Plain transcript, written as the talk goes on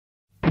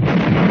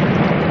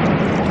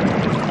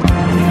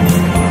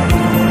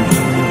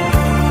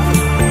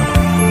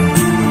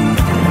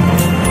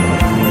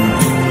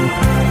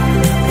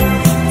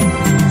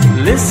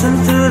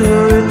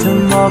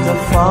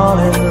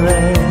falling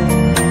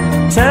rain,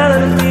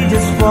 telling me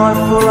just what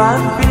will I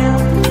feel.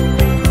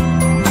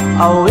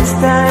 I wish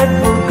that it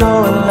would go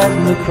and let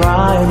me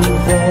cry in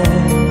vain,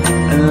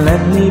 and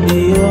let me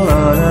be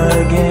alone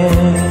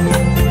again.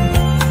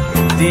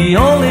 The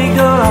only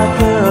girl I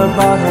care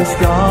about has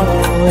gone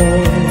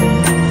away,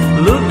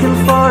 looking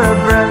for a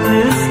brand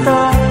new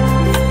start.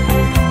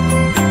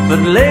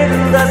 But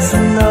little does she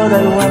know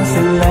that when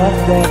she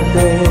left that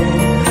day,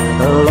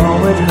 along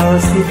with her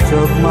she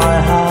took my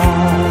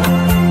heart.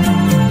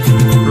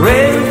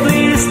 Rain,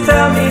 please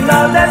tell me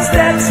now that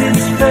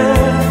it's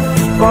fair.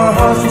 For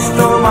her she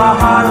stole my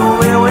heart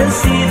away when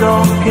she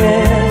don't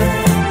care.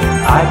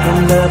 I can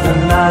live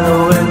another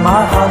with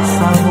my heart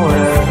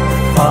somewhere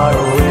far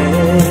away.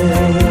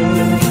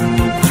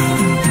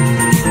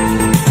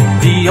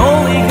 The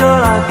only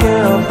girl I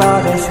care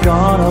about has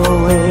gone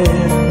away,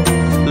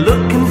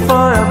 looking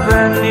for a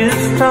brand new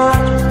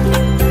start.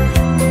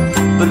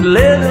 But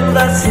little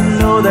does she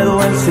know that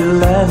when she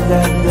left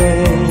that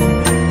day,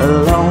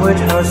 along with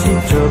her she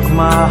took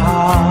my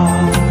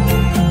heart.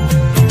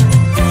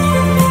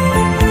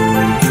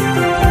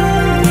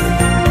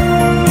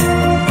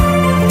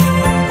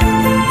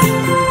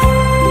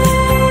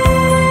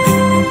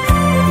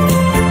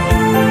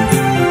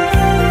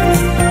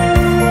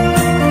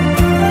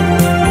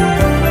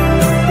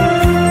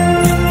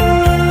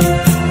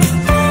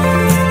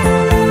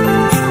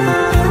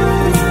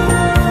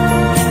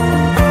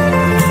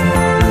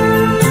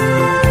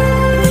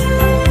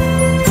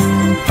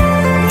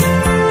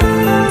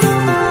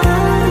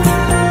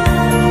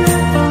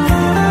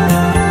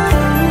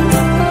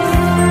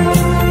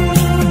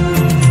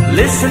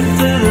 Listen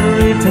to the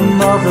rhythm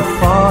of the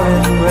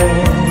falling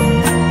rain,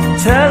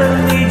 telling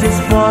me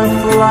just what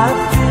will I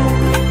feel.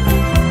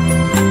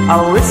 I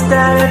wish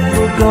that it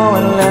would go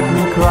and let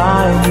me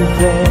cry in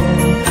vain,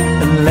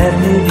 and let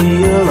me be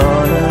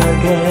alone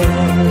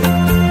again.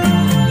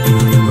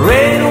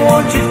 Rain,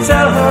 won't you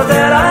tell her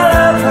that I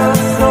love her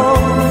so?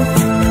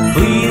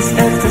 Please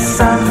ask the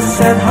sun to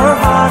set her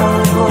heart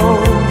on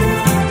gold.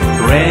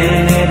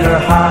 Rain in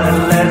her heart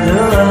and let the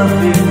love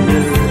be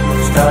new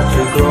start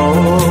to grow.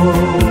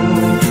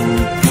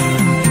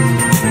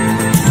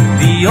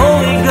 The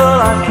only girl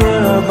I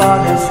care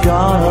about has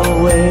gone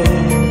away,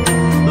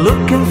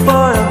 looking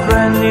for a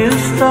brand new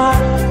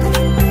start.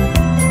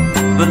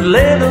 But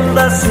little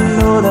does she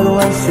know that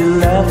when she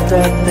left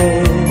that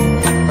day,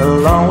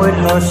 along with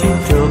her she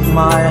took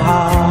my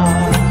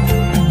heart.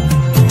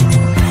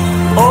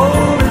 Oh,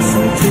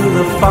 listen to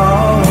the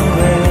falling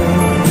rain,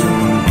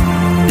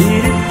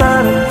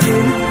 dee-dee-da-da,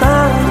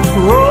 dee-dee-da-da.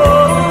 Oh,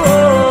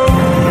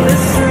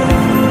 listen,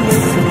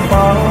 listen,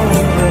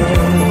 falling rain.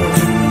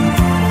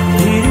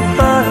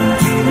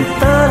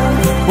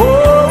 Oh,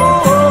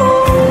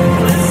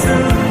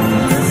 listen,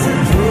 listen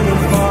to the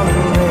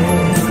falling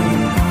rain.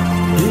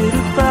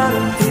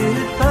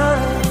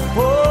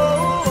 Oh,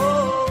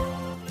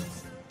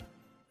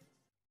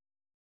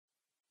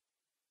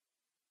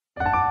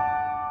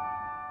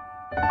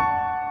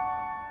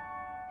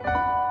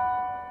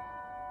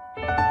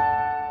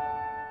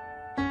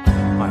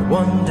 I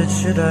wondered,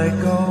 should I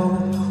go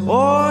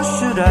or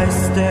should I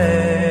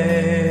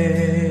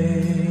stay?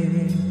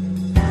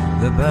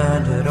 The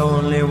band had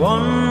only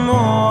one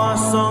more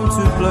song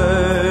to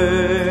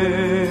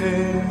play,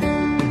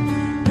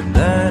 and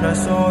then I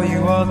saw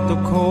you at the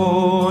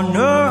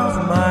corner of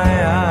my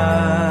eye.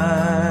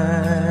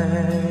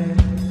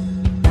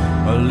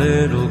 A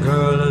little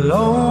girl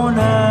alone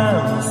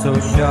and so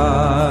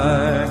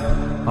shy.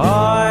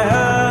 I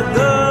had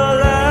the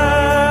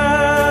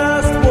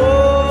last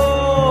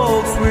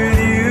waltz with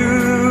you.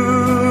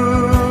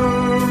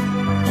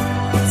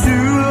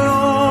 Two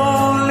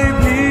lonely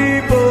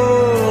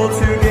people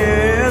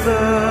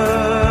together.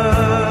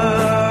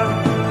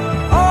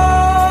 I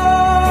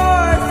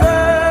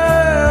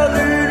fell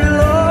in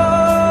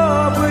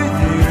love with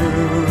you.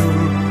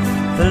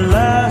 The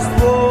last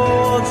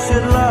waltz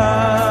should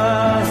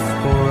last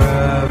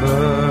forever.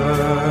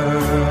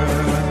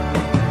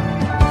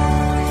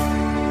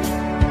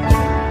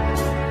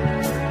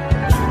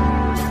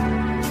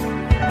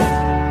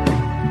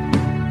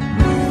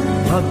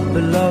 But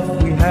the love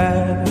we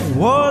had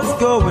was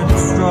going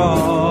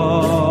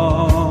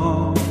strong.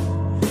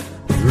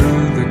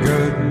 Through the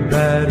good and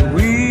bad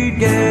we'd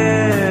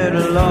get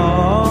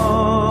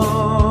along.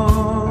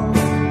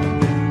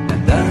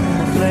 And then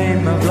the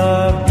flame of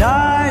love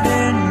died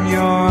in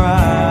your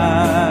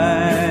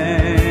eyes.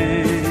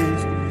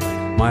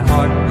 My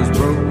heart was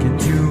broken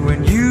too when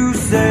you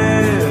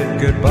said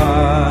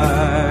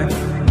goodbye.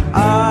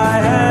 I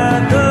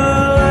had the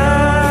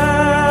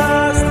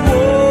last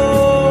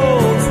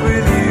waltz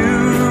with you.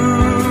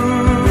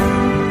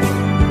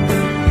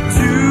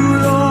 Two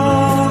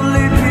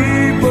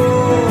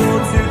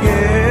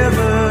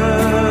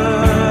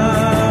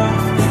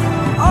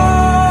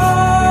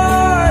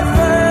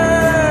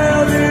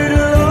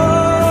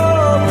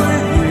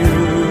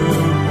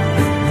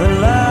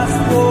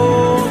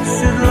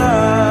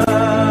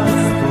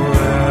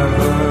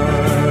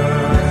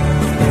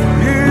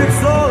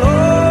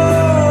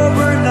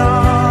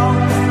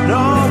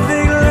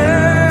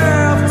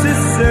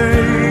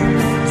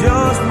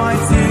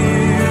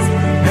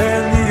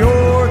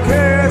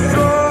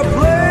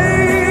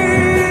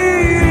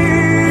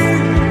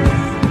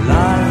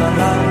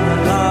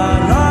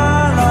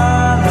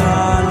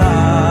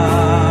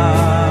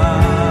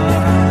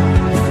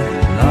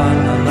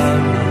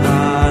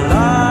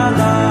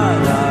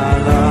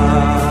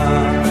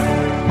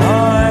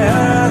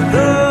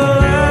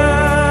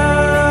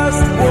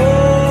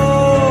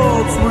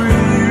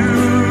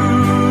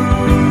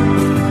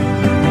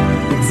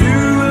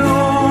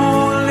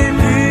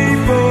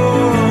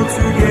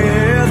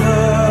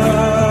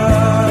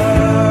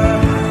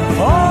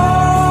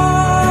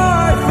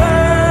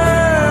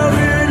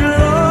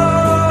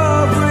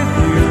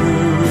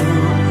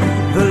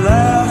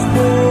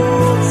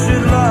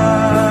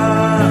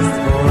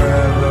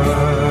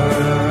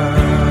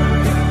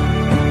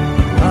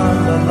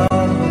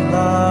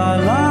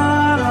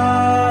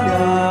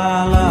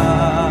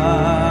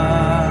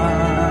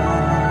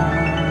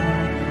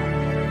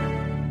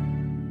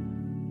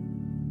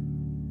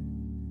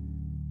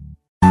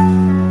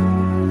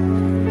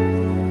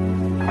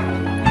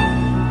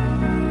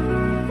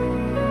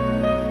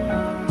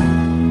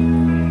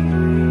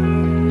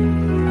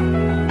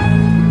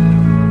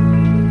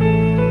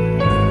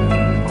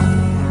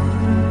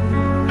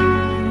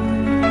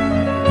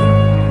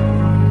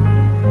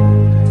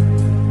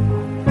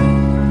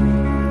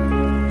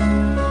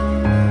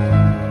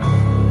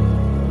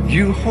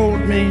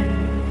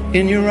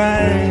in your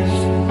eyes,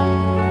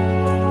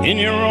 in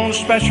your own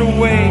special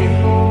way.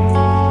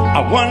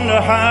 I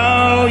wonder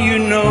how you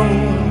know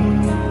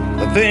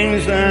the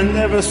things I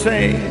never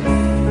say.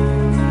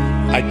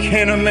 I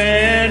can't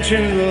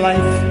imagine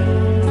life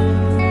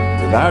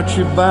without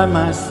you by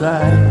my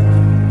side.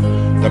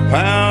 The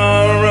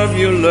power of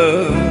your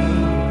love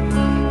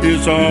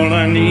is all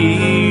I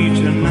need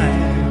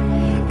tonight.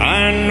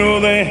 I know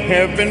there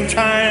have been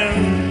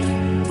times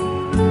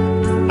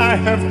I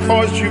have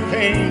caused you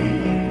pain.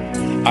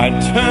 I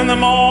turn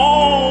them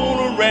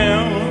all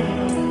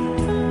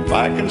around. If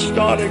I can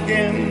start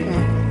again,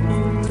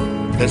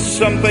 there's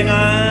something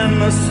I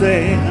must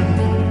say.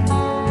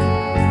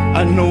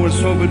 I know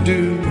it's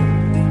overdue.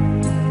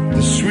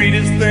 The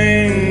sweetest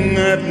thing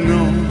I've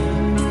known,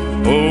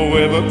 oh,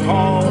 ever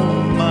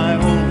called my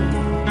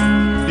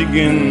own,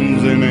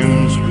 begins and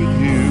ends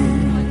with you.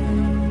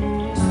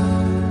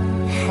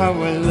 How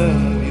I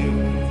love you,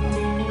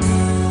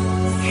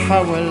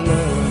 how I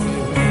love you.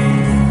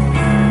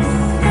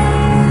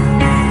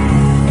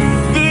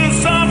 The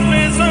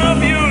softness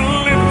of your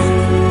lips,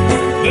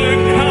 the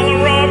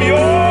color of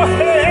your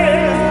hair,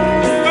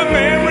 the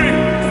memory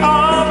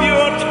of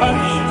your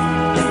touch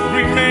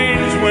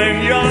remains when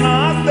you're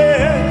not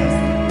there.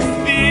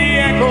 The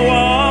echo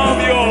of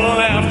your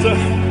laughter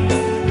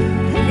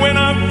when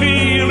I'm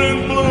feeling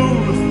blue,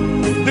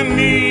 the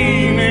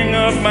meaning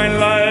of my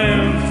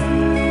life,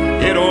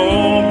 it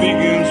all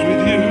begins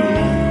with you.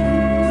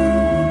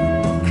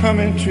 Come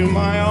into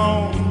my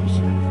arms,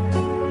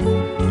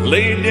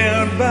 lay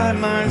down by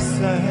my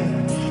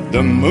side.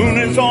 The moon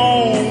is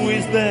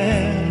always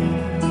there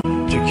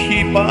to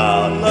keep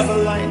our love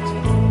alight.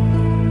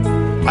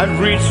 I've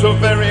reached so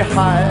very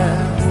high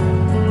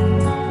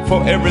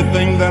for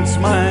everything that's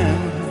mine,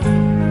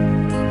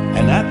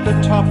 and at the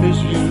top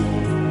is you.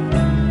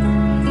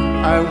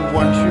 I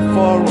want you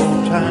for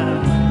all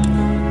time,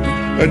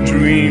 a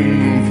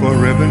dream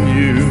forever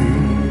new.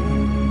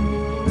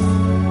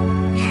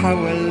 How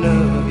I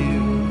love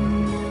you,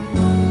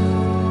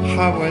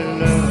 how I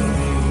love you.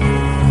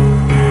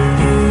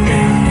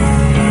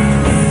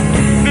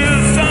 The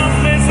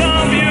softness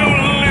of your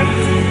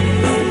lips,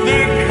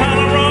 the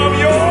color of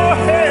your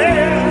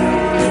hair,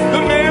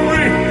 the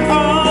memory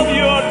of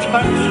your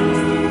touch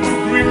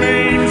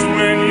remains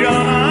when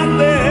you're not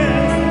there.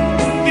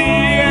 The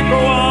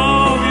echo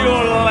of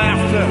your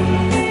laughter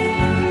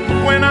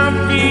when I'm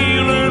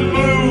feeling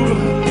blue,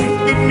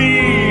 the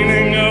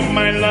meaning of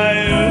my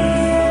life,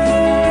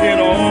 it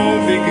all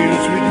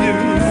begins with you.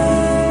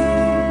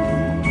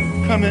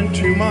 Come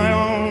into my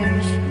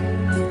arms,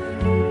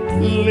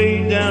 lay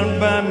down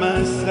by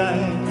my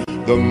side.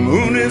 The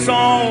moon is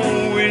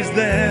always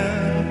there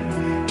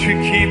to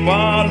keep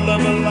our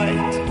love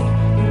alight.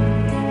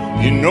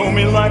 You know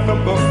me like a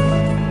book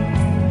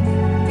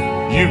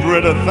you've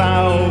read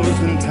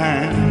 1,000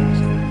 times.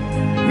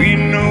 We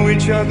know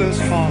each other's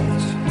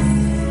hearts,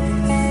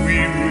 we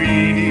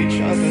read each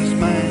other's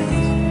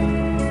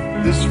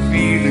minds. This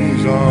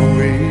feeling's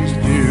always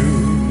new.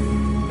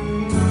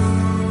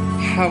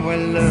 How I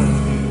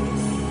love you,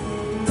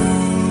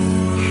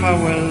 how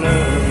I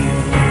love you.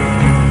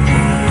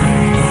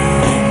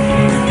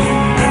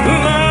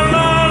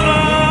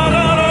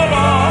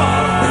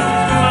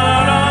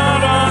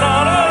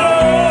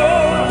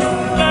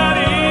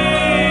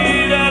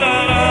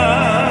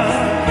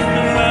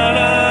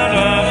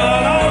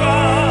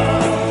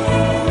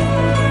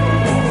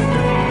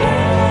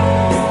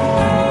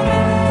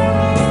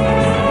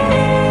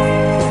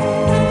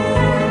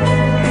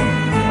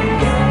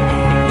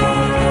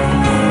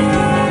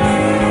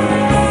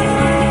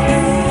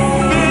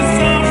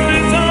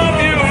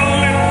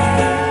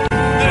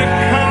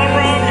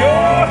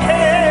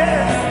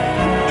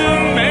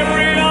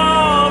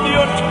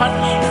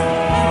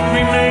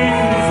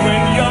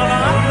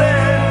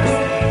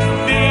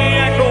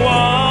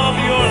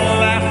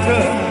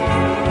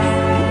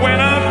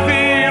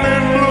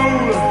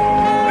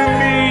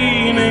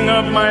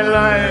 My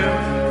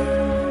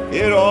life,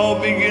 it all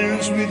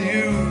begins with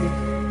you.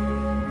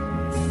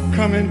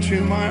 Come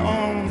into my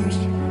arms,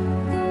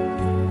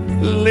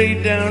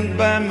 lay down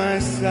by my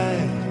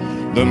side.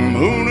 The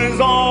moon is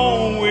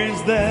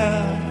always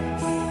there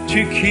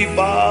to keep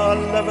our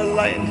love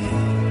alive.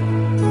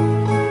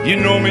 You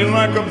know me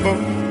like a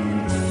book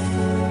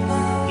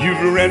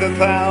you've read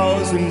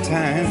 1,000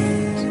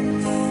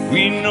 times.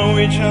 We know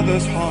each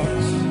other's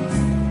hearts,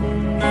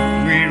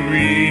 we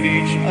read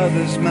each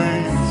other's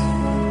minds.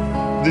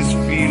 This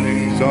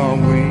feeling's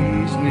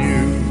always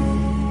new.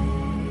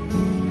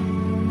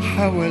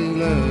 How I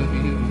love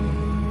you.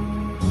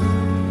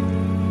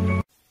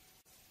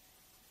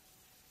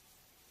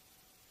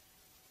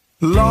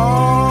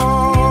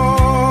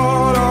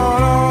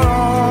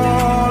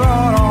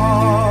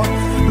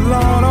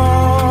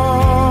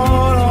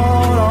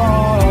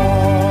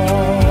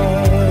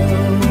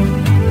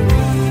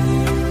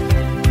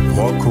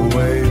 Walk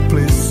away,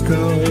 please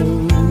go,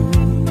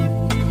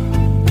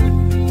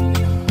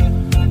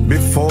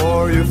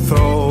 before you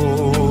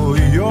throw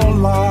your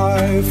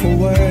life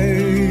away.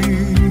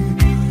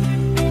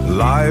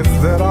 Life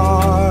that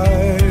I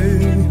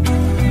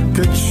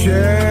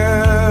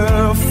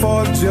Yeah,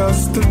 for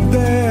just a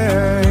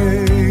day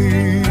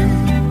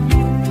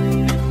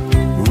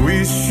we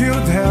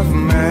should have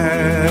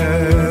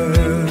met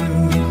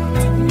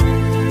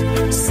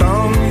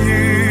some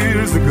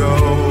years ago.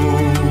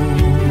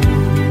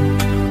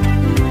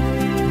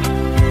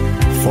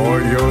 For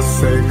your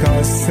sake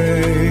I say,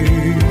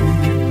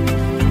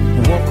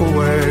 walk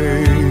away,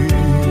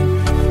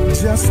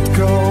 just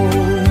go.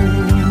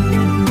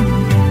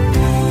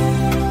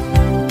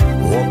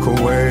 Walk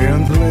away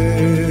and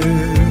live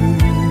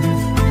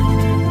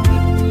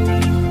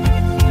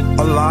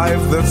a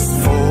life that's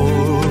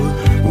full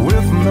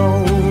with no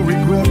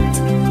regret.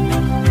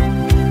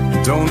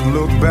 Don't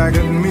look back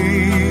at me,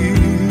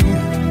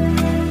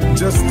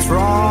 just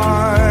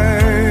try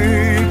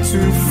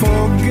to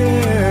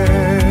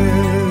forget.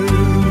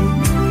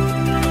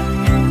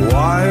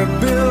 Why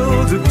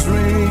build a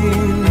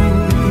dream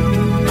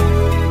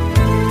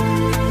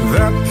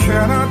that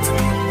cannot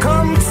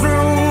come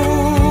true?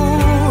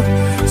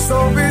 So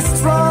be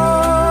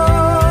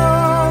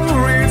strong,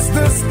 reach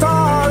the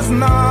stars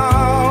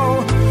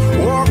now.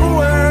 Walk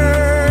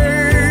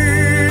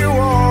away,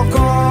 walk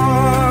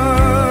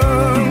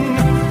on.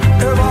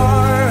 If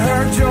I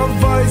heard your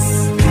voice,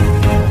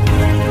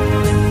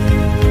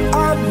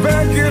 I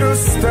beg you to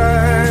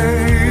stay.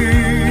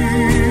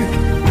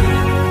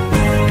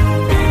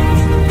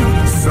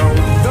 So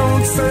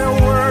don't say a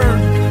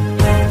word,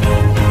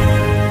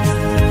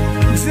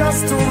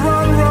 just to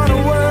run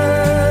away.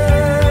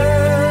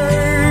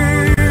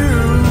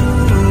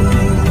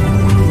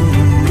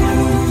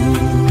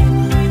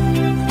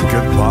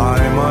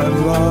 Goodbye, my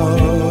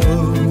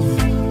love.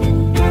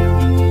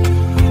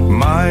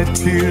 My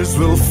tears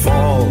will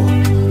fall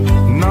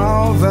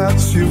now that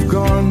you've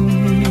gone.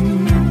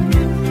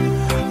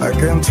 I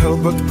can't help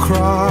but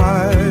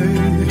cry,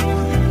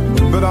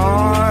 but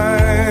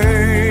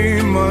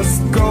I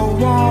must go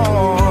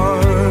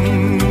on.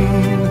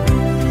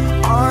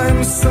 I'm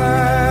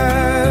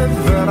sad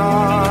that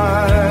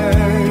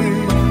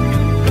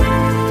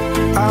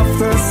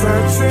after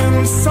searching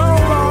so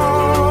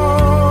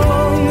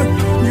long,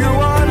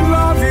 I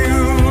love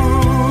you,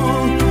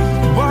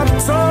 but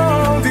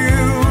told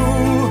you,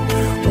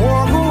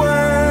 walk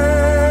away,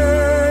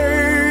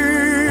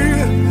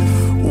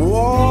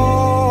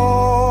 walk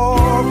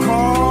on, walk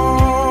on.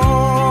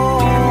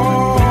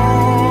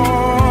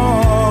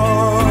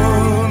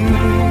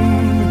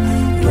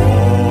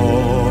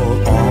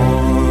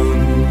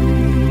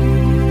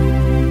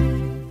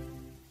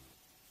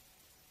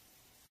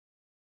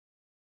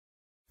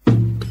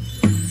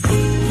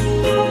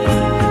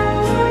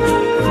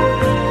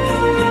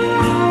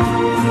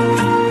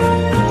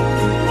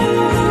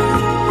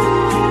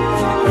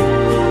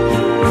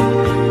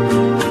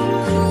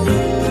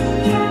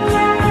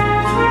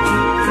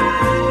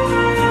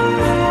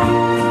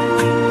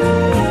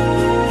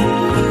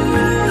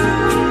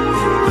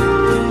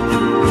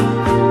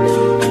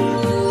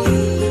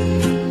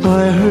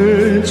 I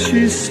heard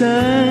she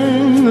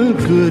sang a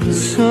good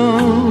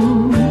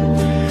song.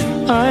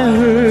 I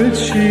heard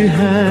she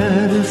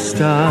had a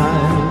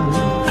style,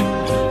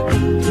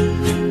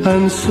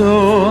 and so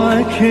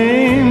I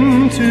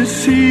came to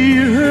see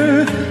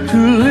her, to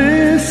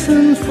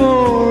listen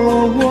for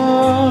a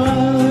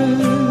while.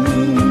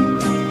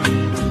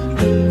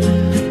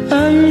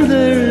 And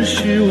there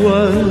she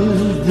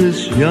was, this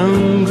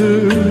young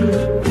girl,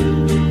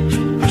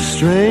 a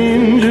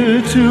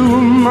stranger to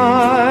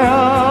my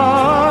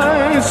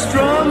eyes,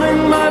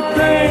 strumming my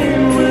pain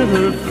with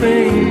her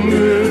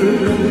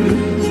fingers,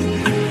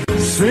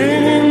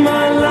 singing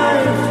my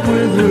life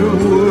with her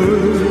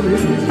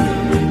words,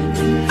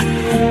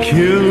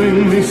 killing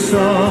me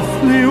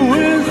softly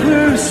with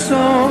her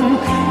song,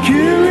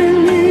 killing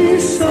me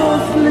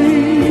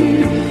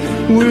softly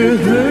with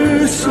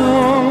her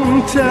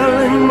song,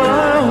 telling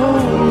my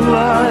whole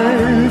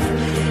life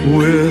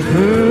with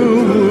her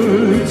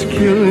words,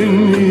 killing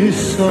me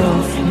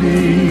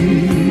softly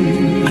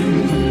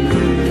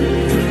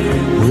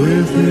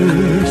with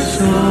her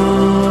song.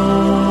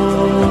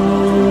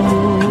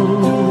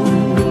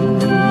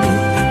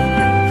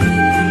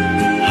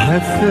 I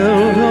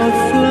felt all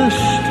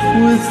flushed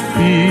with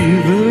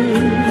fever,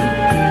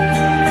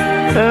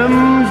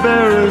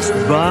 embarrassed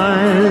by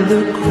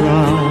the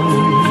crowd.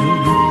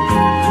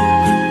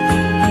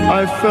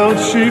 I felt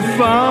she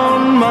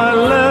found my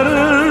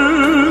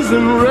letters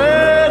and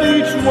read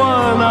each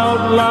one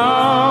out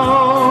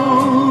loud.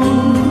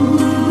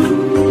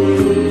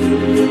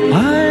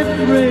 I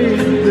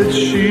prayed that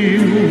she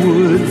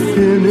would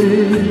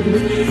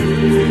finish,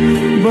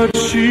 but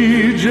she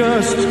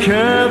just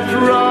kept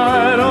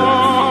right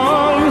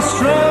on,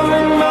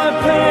 strumming my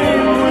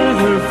pain with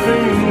her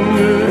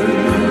fingers,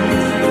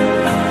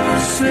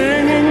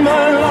 singing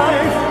my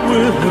life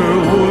with her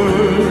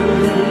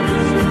words,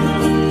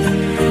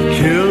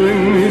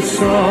 killing me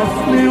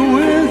softly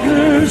with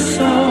her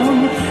song,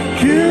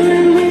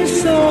 killing me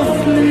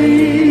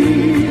softly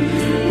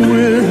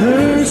with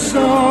her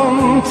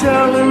song,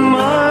 telling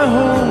my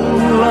whole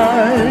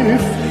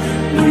life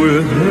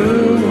with her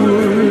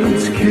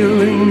words,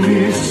 killing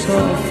me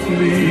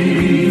softly.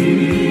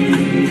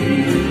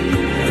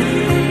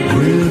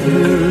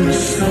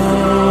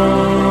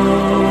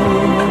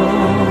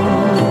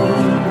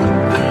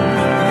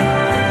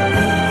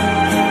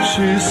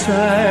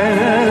 sang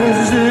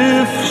as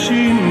if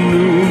she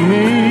knew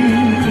me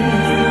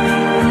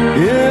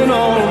in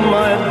all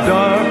my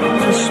dark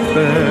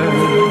despair.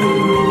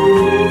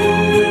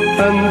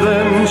 And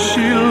then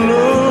she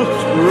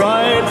looked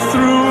right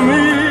through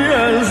me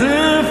as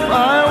if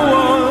I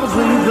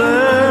wasn't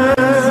there.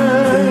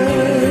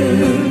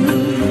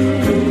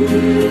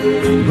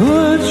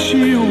 But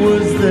she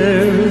was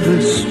there,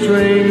 this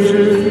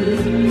stranger,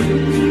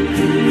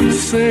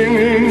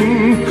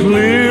 singing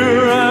clear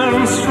and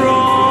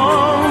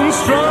strong,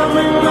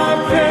 strumming my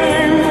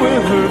pain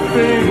with her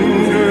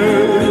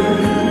fingers,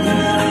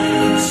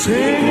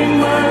 singing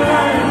my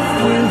life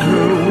with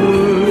her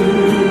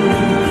words,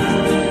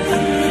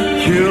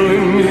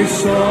 killing me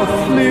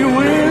softly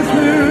with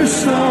her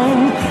song,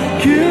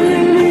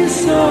 killing me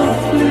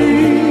softly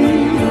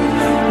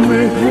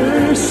with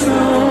her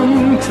song,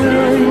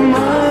 telling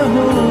my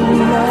whole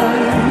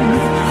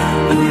life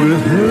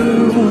with her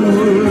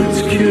words,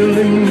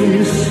 killing me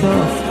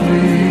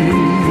softly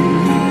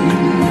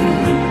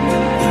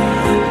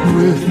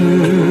with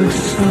her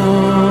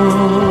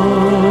song.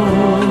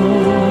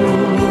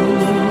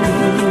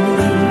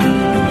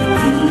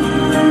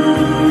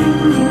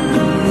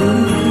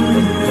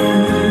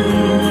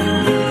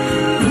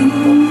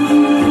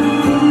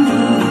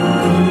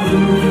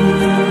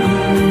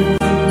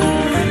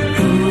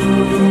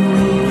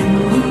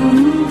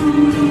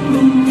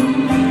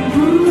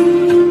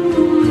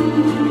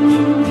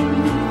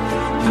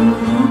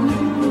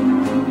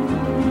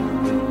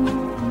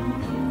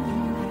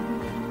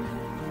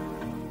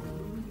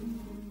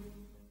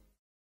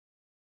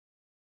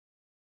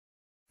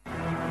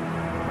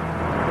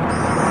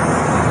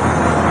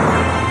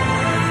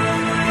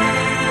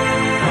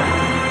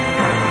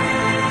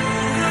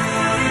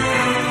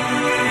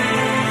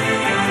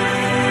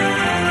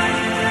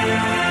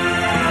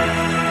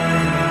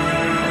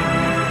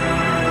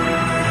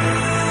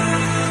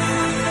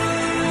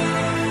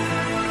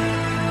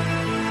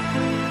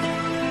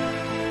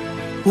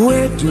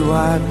 Where do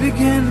I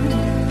begin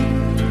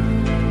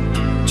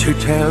to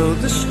tell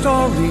the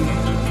story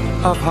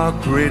of how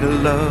great a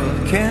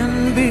love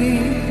can be?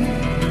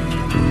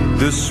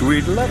 The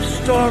sweet love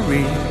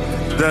story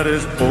that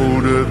is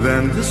older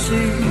than the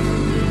sea.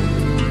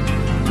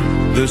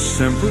 The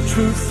simple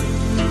truth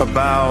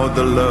about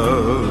the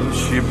love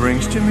she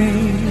brings to me.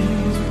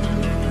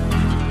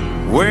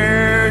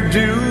 Where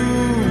do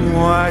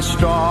I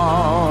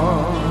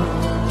start?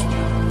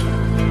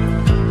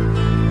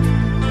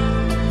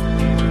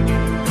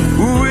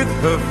 With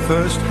her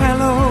first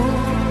hello,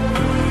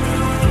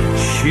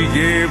 she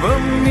gave a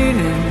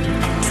meaning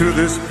to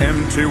this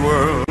empty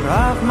world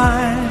of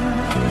mine.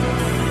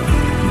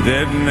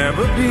 There'd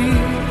never be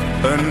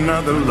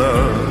another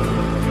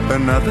love,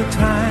 another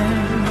time.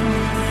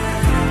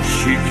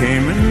 She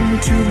came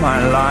into my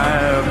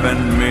life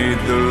and made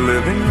the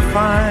living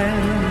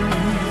fine.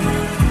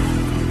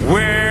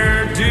 Where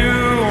do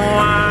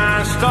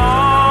I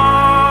start?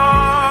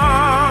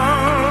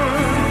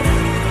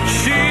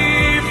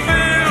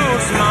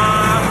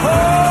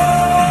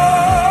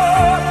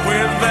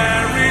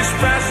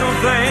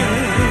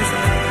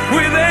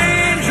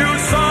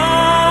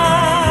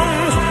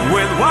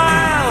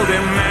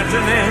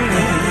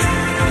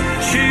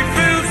 She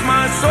fills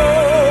my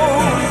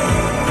soul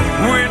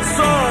with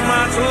so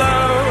much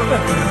love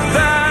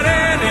that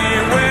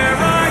anywhere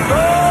I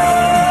go,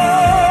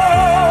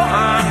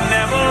 I'm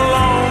never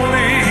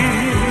lonely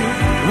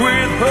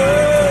with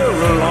her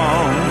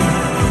along.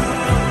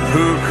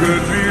 Who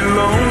could be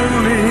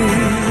lonely?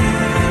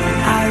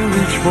 I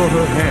reach for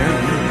her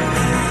hand,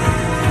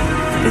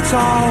 it's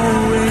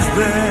always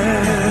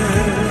there.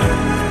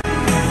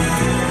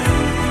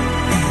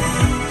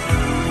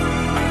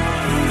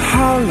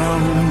 How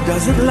long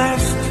does it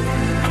last?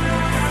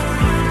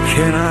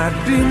 Can I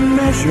be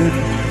measured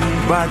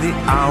by the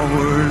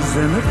hours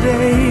in a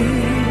day?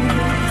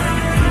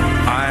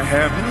 I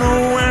have no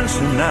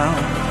answer now,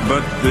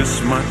 but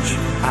this much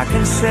I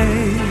can say.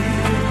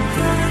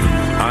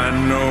 I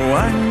know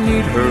I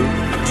need her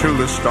till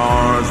the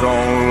stars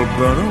all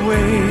burn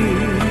away,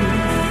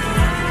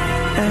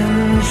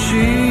 and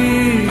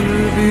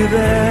she'll be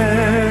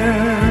there.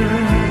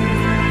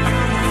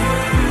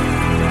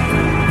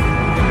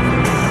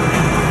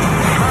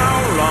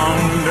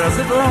 Does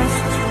it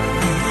last?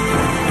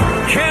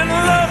 Can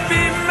love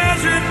be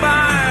measured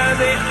by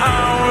the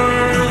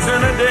hours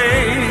in a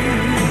day?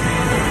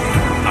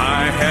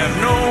 I have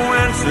no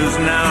answers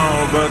now,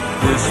 but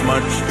this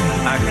much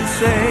I can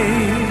say.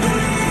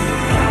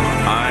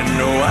 I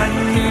know I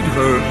need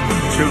her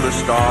till the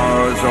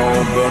stars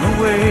all burn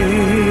away,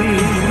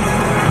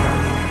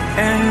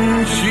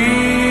 and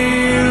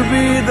she'll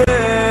be there.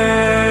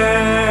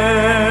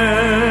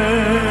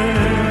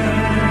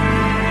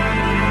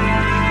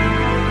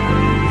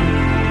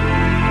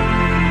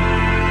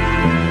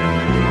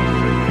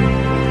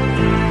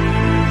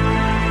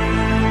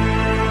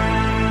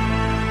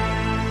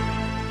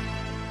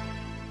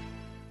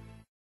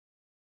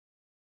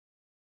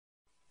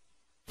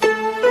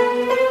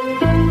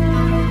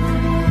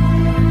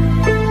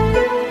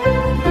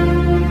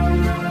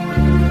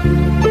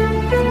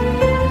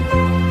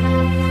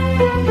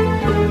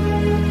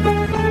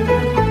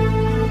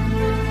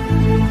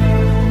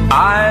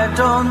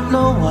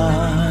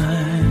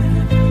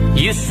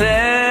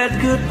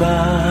 said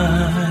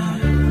goodbye,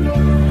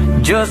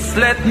 just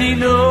let me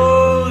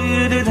know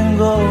you didn't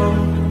go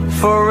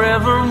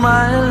forever,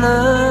 my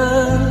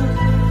love.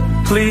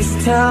 Please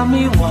tell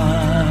me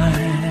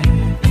why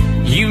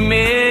you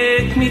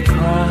make me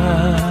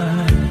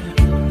cry.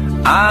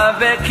 I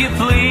beg you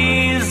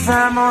please,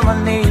 I'm on my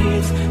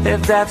knees,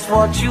 if that's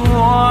what you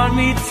want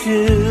me to.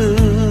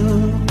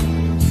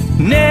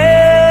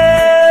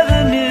 Never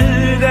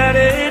knew that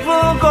it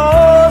will go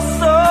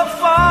so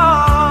far.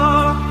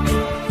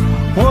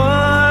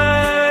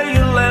 Why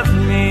you left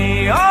me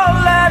all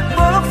that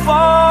but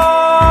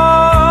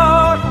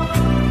apart?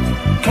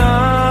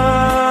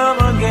 Come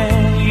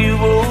again, you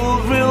will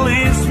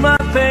release my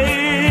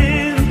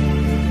pain,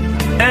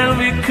 and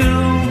we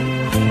could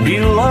be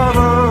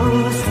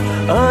lovers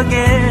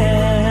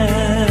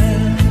again.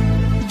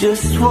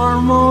 Just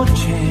one more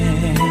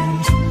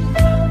chance,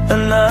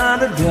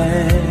 another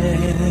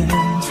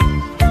dance,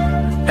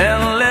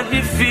 and let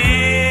me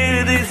feel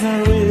it isn't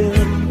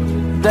real,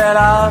 that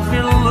I've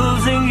been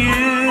losing you.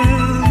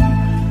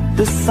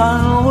 The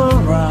sun will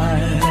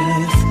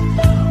rise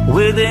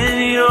within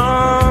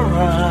your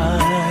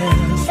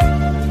eyes.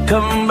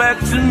 Come back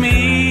to me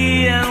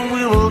and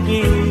we will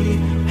be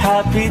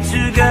happy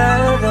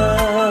together.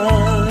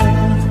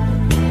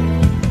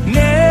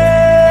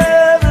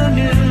 Never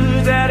knew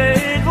that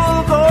it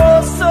will go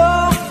so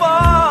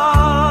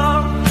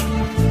far.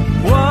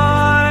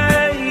 Why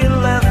you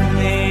left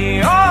me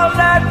all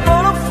that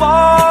but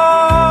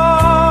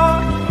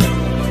apart?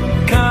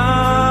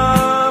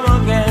 Come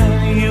again,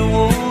 you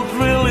won't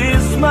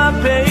release my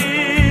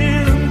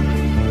pain,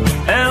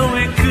 and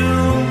we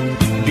could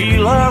be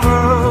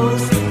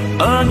lovers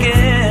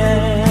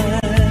again.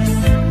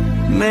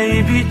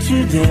 Maybe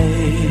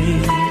today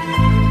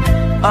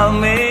I'll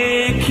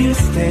make you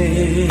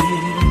stay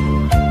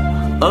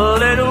a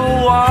little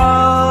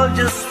while,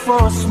 just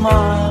for a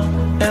smile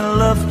and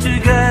love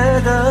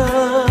together.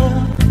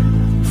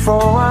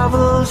 For I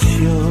will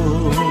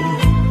show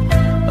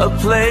a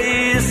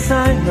place I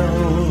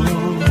know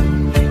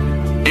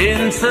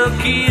in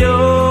Tokyo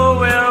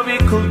where we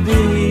could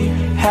be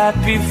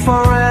happy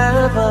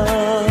forever.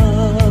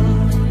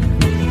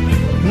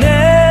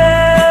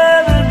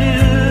 Never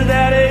knew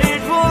that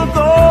it will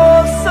go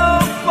so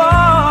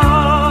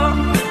far.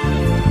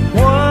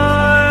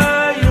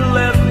 Why you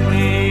left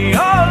me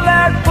all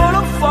that but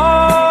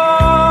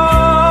apart?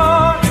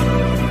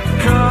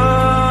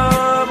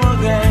 Come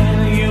again,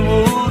 you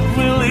would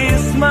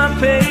release my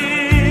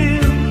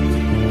pain,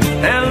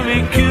 and we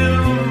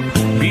could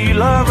be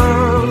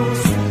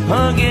lovers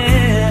again.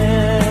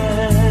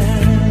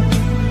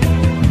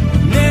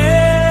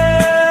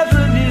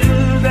 Never knew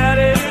that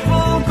it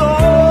will go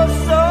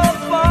so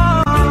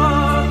far.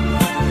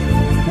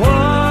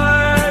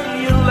 Why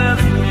you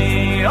left me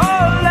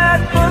all that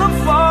but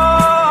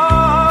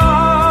apart?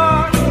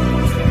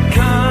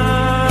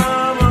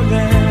 Come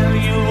again,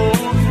 you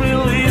won't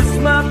release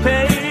my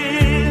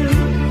pain,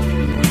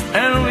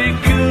 and we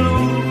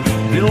could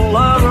be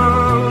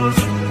lovers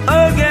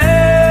again.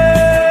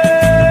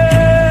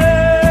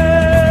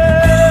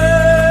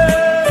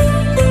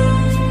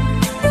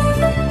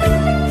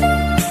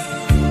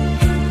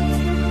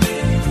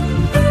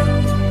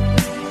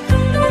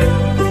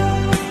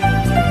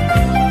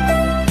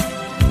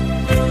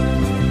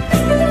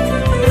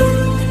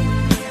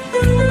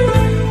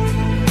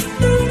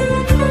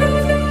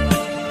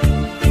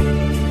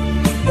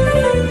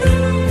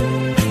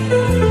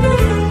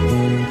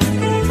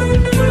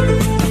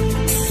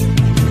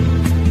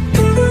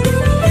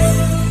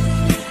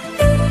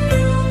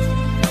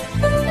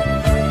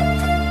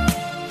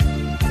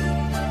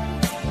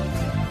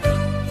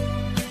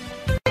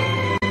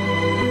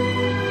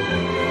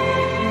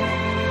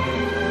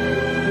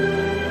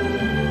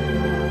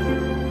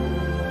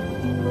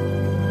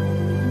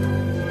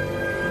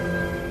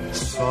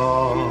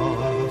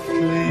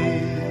 Softly,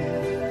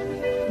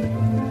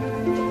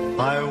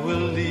 I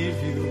will leave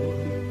you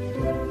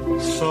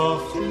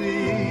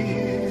softly,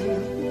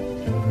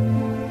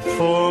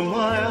 for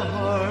my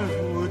heart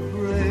would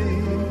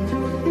break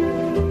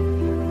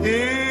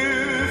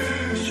if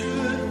you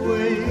should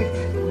wake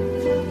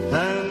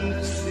and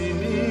see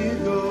me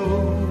go.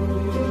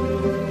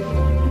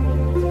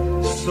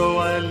 So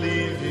I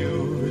leave you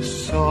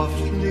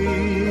softly,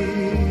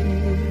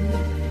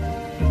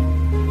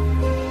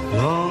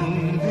 long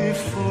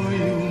before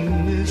you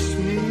miss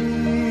me,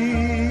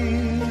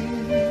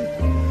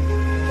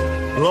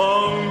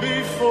 long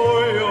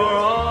before your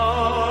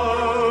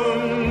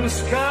arms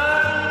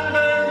can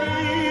bear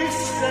me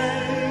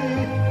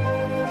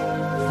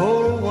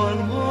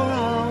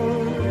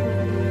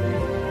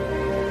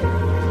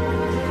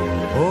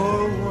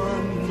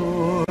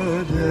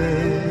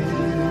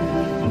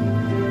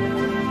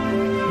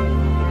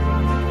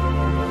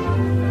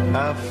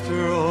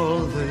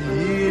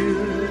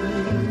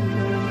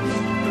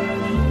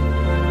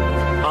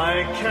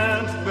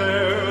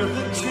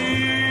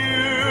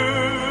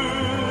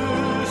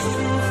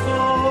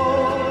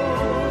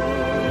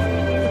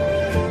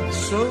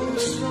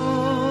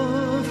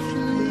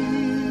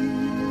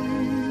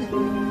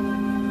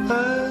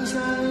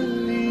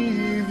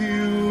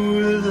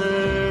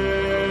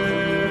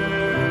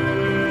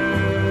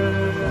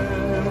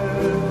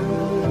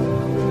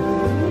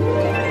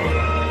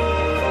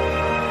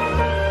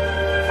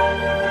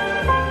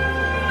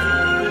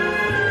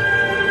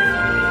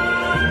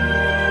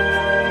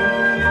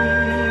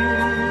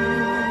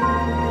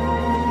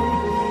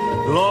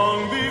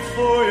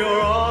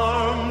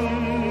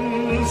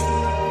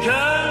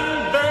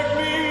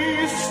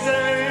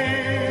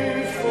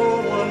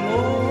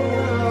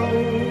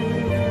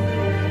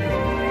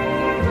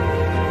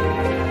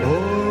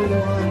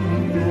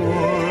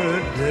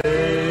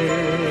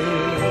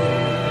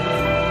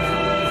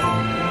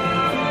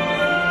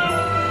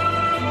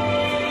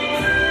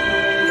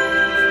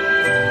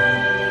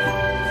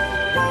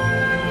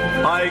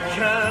I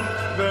can't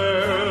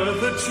bear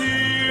the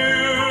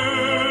tears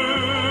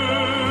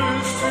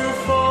to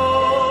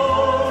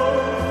fall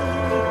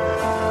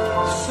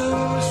so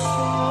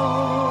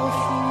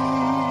softly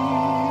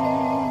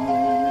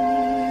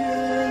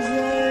as I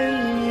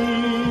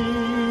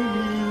leave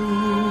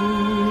you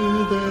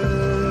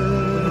there,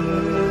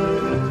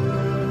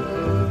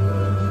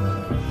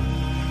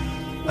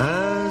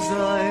 as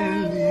I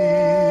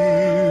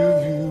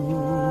leave you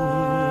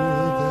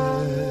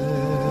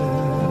there,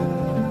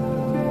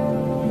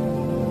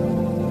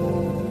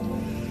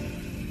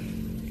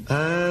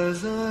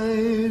 as I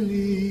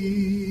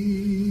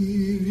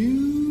leave you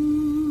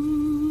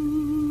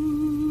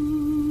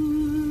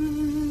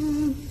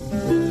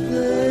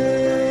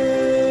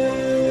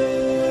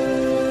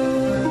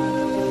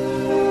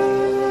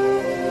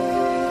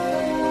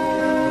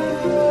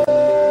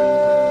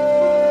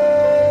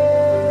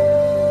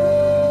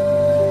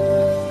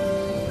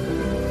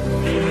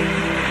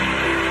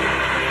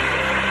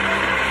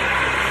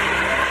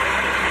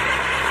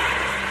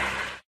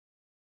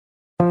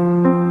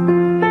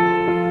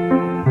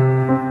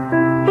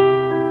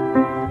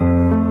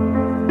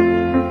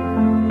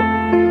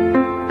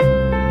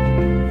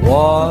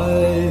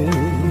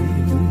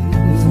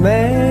Wise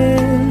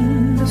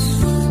men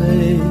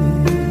say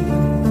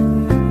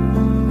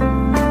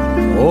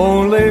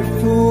only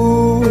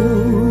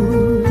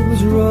fools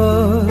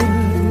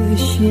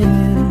rush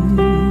in,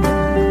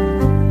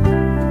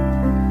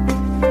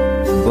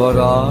 but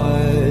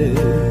I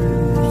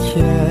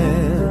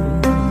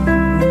can't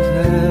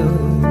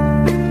help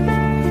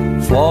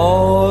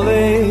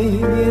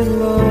falling in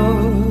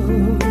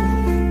love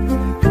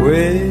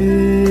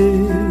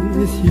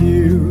with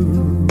you.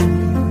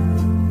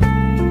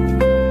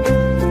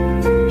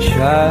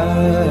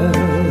 Shall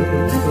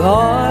I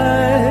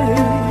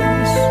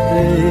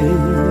stay?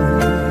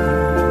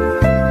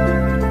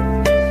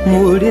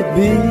 Would it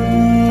be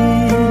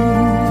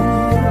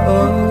a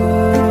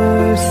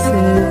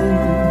sin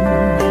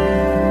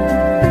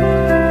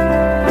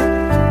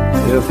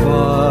if I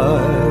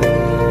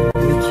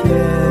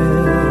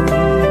can't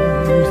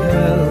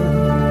help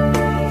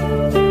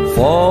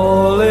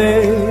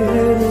falling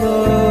in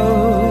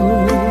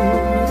love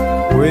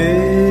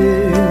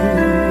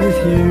with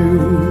you?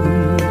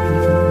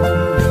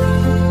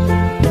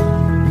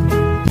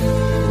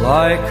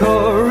 Like a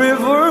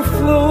river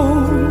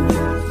flows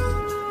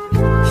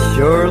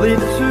surely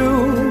to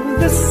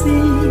the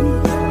sea,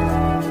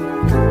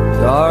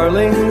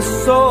 darling,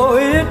 so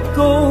it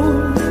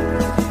goes.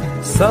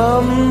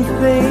 Some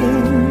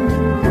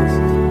things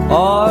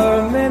are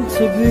meant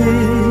to be.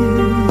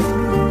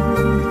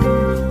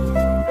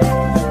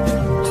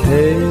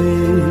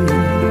 Take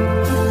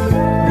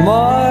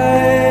my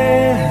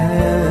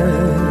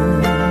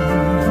hand,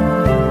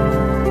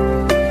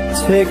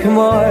 take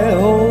my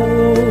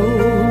whole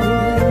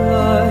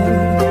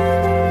life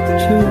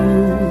too.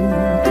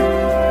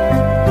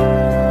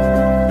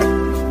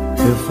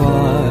 If I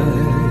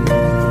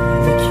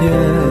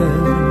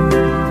can't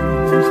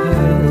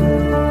help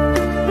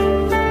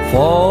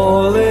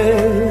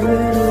falling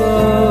in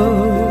love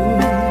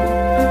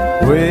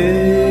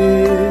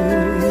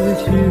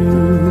with you.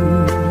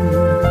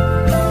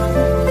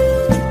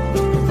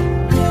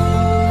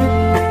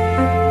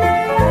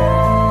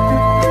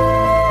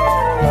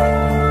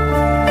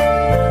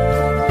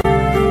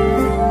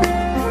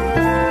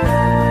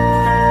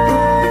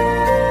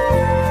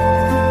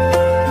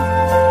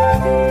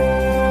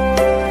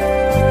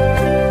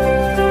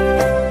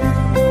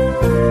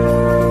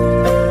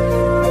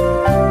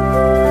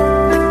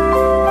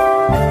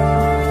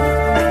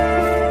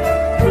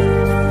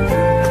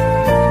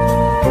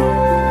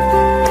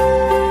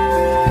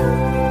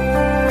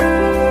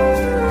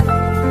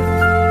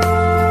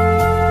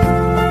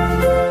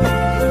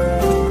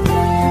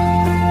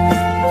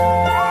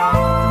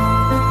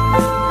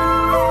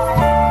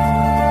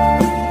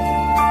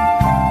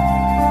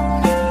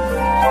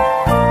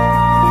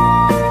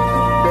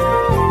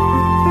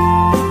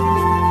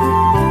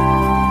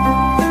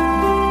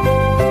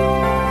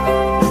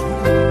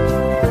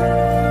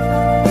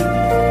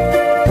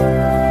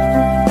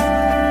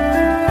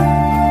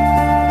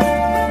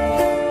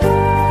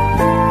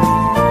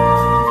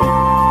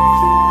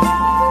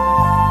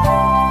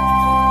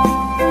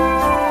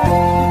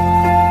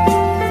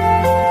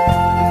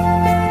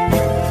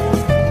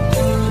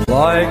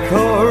 Like a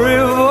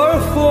river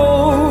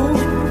flows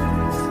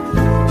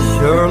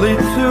surely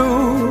to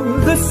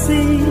the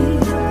sea,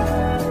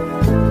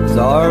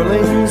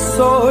 darling,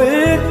 so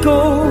it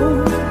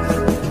goes.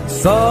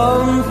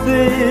 Some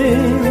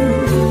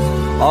things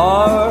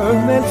are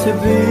meant to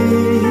be.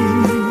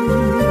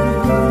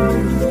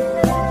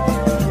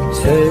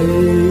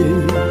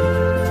 Take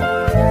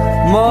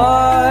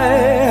my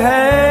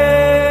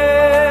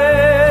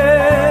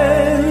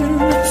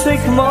hand,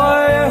 take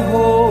my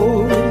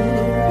whole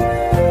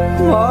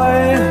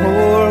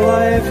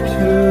life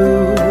too.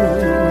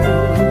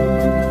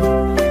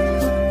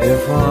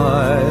 If I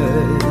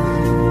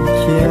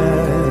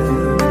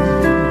can't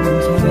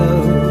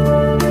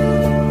help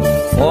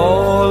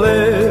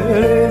falling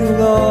in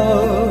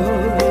love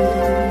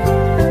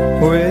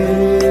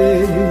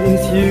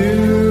with you.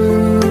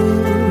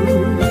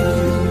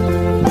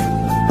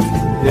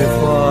 If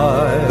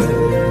I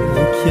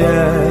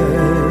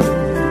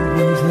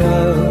can't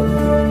help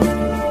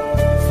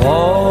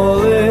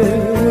falling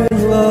in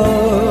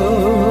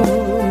love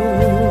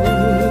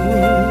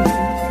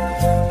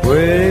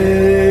with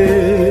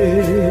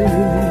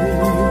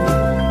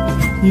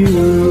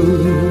you.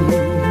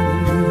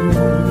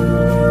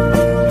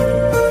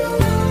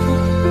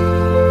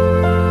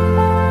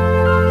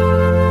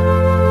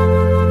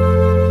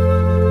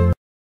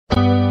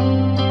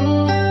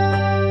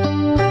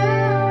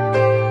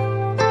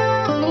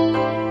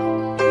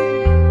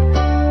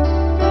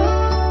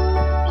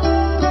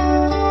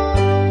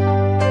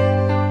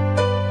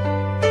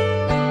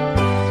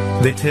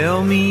 They tell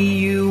me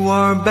you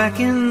are back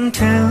in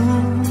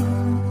town,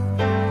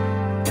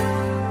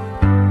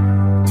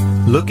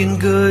 looking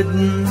good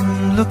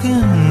and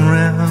looking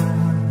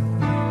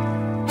round,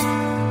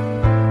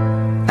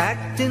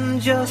 acting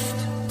just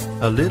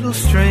a little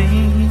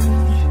strange,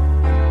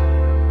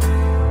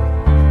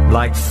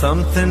 like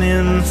something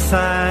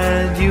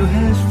inside you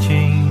has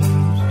changed.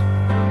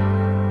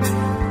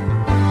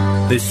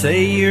 They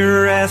say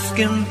you're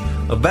asking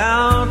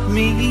about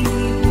me.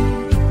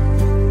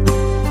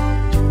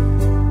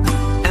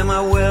 Am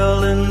I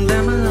well and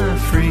am I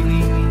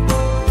free?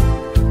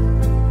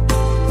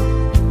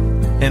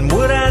 And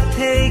would I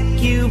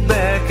take you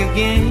back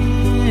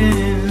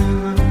again?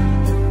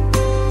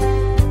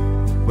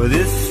 Well,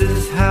 this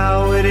is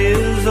how it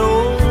is,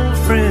 old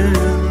friend.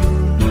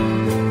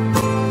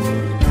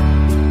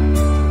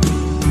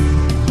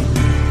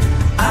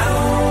 I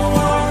don't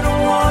wanna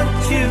want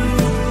you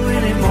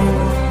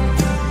anymore.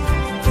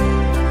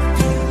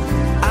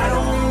 I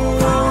don't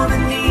wanna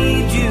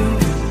need you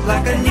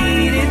like I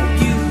needed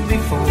you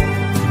before.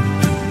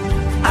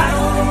 I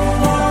don't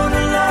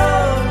wanna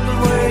love the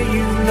way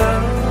you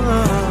love.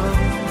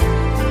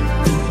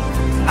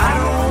 I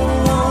don't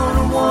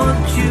wanna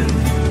want you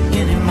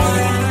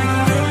anymore.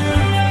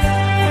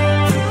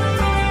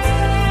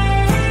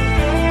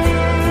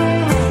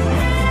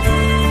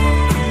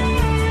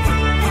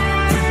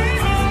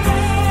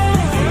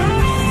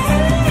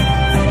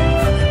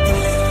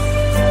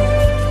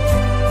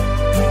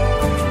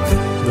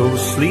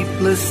 Those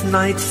sleepless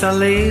nights I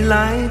lay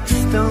like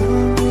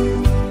stone,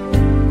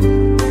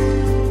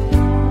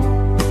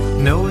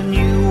 knowing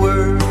you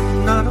were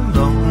not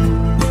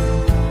alone,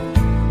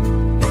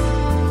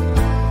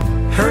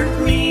 hurt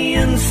me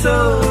in so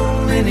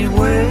many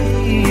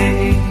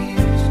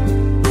ways.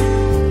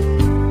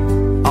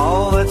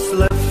 All that's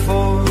left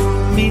for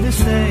me to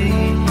say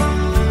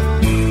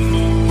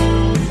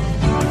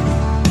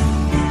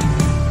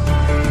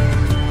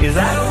is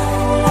I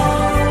don't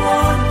wanna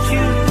want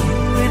you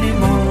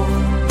anymore.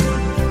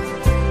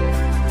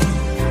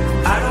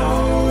 I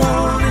don't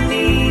wanna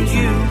need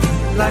you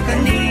like I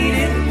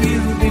needed you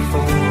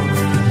before.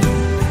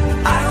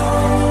 I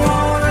don't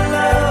wanna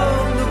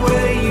love the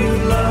way you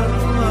love.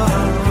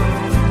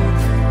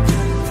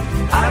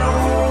 I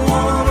don't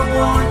wanna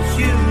want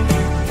you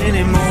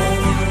anymore.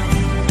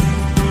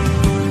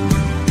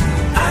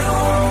 I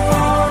don't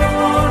wanna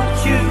want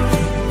you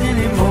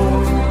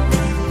anymore.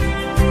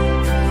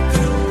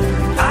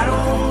 I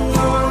don't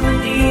wanna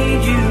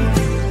need you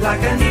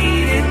like I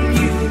needed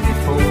you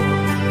before.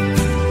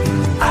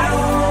 I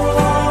don't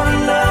wanna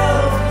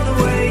love the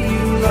way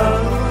you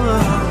love.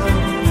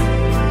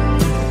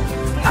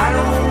 I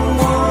don't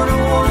wanna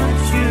want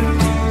you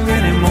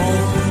anymore.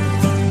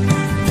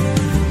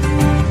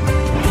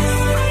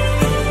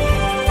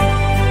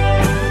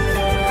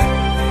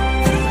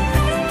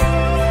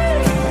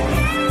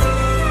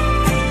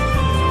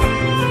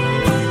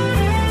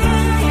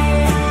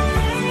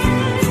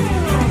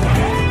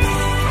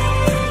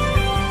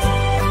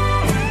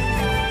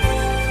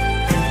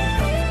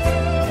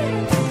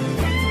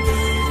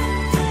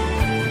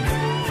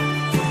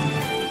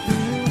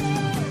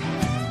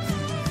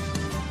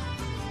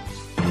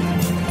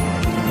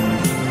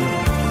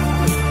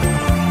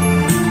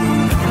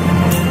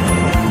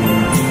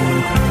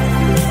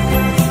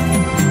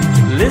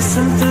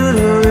 Listen to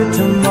the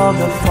rhythm of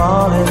the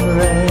falling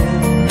rain,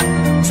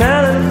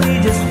 telling me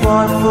just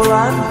what will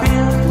I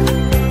feel.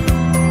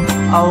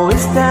 I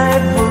wish that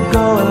it would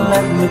go and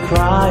let me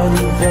cry in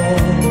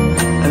vain,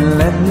 and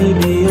let me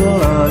be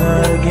alone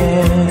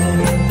again.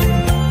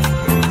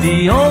 The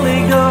only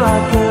girl I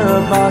care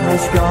about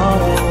has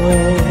gone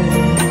away,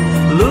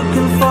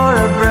 looking for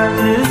a brand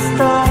new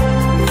start.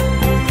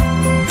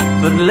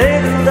 But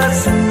little does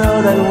she know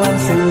that when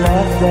she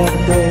left that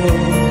day,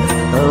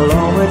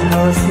 along with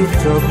her she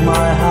took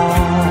my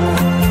heart.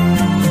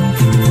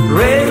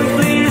 Rain,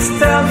 please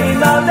tell me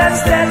now that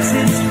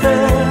it's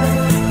fair,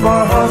 for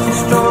how she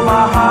stole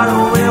my heart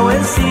away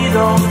when she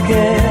don't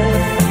care.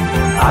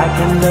 I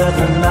can live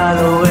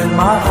another in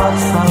my heart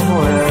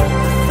somewhere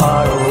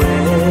far away.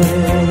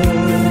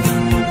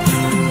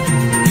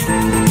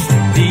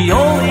 The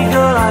only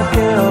girl I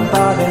care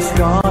about has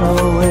gone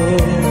away,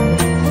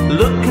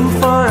 looking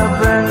for a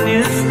brand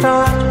new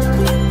start.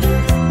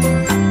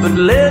 But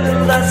little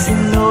does she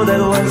know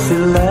that when she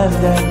left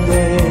that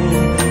day,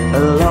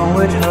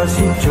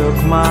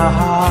 took my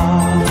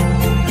heart.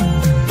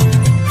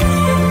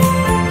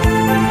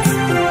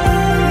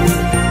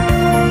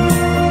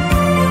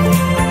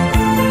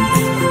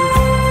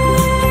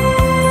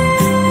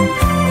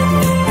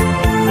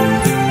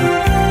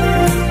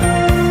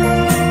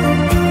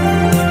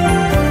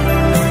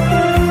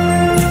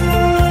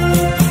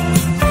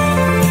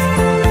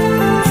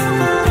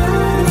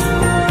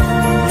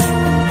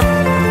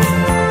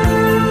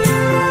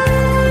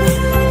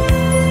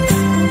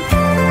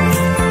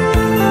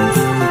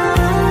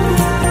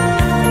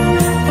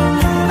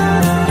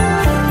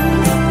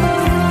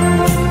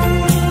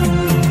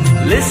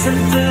 Listen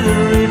to the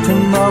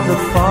rhythm of the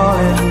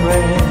falling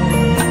rain,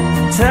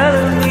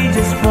 telling me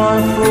just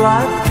one for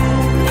life.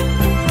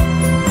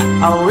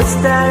 I wish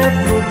that it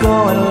would go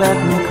and let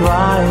me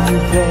cry in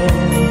vain,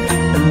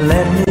 and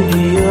let me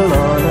be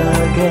alone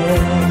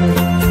again.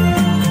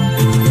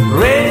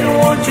 Rain,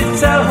 won't you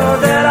tell her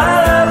that I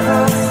love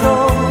her so?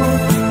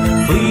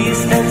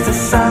 Please ask the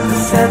sun to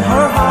set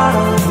her heart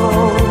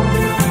aglow.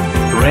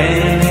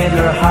 Rain in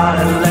her heart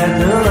and let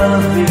the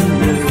love in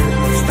you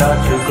start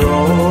to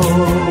grow.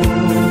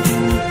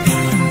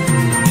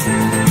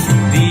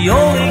 The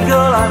only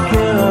girl I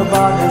care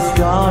about has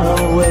gone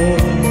away,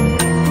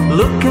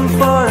 looking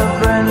for a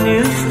brand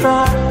new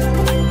start.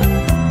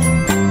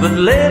 But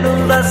little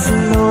does she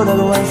know that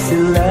when she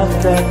left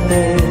that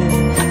day,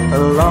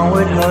 along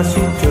with her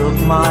she took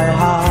my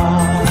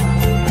heart.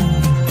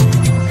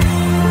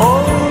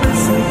 Oh,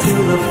 listen to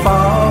the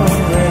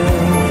falling rain.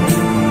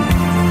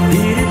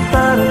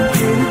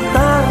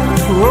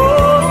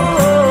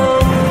 Oh,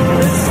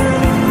 listen,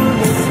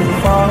 listen,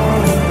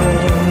 falling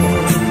rain.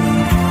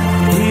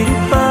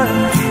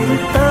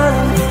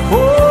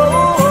 Oh,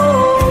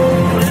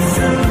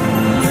 listen,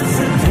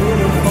 listen to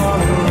the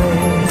falling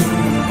rain.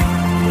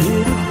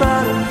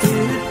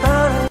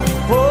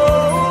 Oh,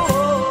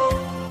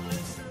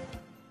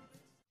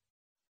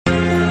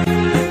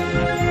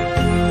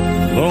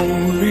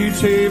 Lonely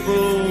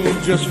table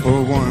just for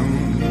one,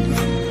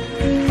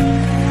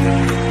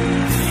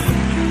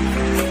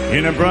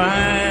 in a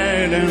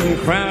bright and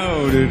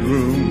crowded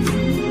room,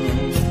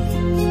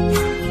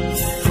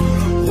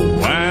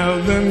 while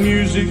the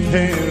music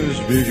has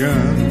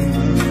begun.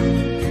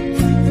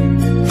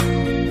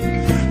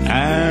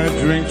 I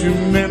drink to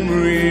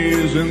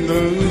memories in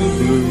the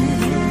bloom,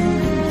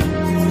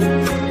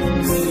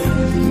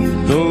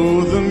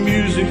 though the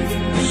music's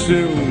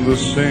still the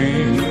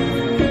same.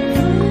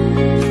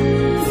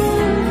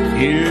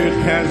 It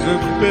has a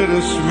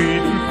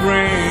bittersweet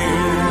refrain.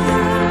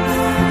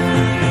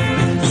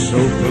 So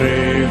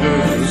play the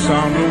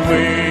song the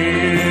way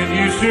it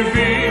used to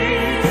be,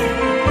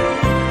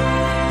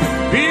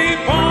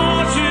 before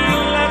she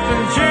left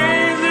and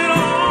changed it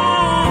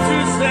all to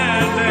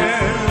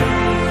sadness.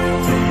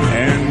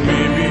 And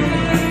maybe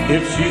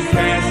if she's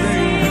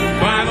passing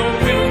by the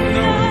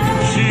window,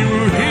 she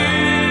will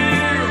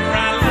hear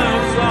our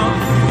love song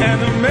and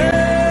the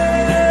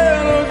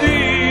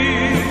melody.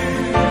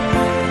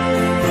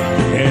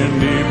 And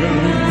even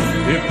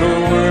if the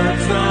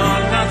words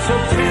are not so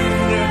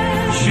tender,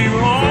 she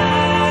will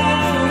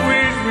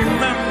always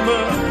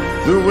remember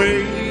the way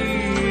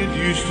it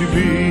used to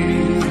be.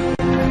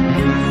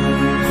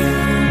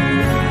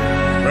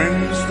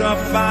 Friends stop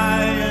by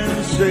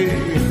and say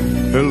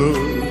hello,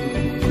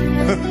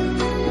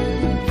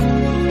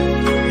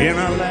 and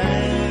I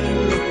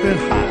laugh and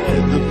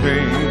hide the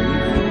pain.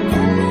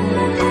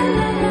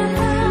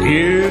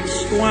 It's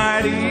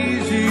quite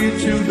easy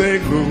till they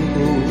go.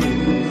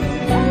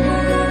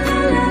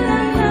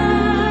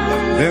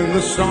 Then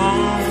the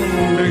song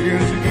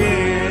begins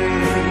again.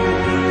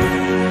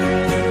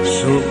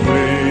 So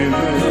play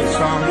the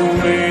song the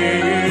way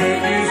it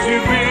used to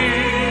be,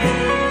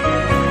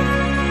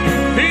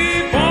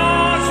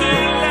 before she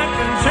left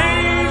and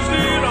changed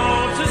it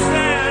all to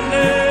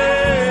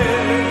sadness.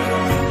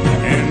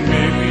 And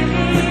maybe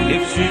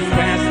if she's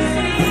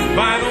passing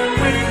by the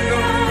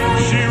window,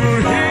 she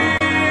will hear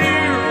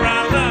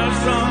our love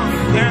song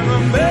and the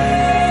melody.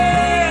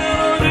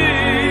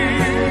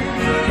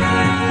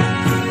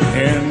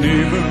 And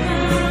even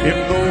if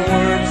the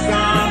words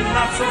are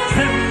not so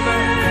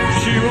tender,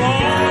 she will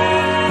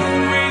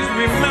always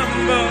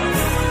remember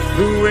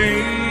the way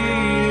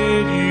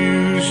it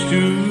used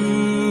to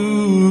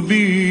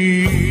be.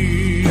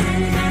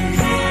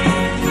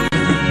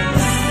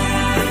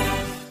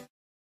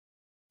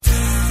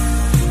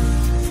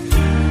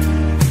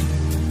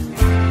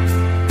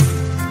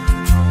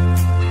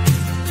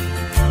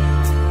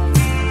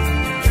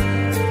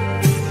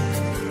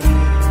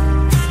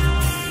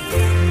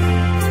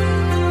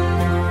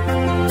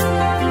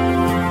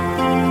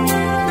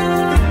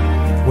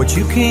 what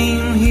you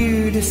came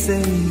here to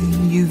say,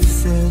 you've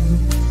said.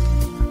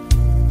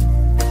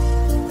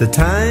 The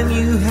time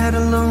you had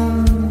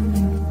alone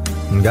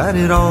and got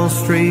it all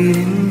straight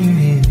in your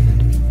head.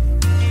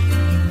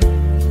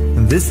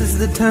 And this is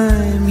the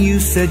time you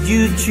said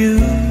you'd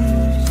choose.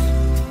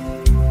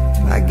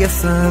 I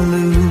guess I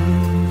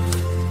lose.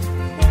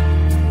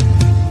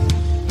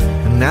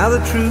 And now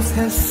the truth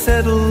has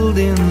settled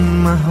in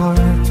my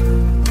heart.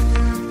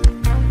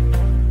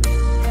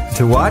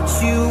 To watch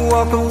you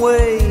walk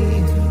away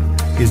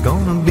is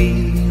gonna be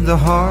the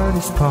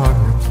hardest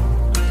part.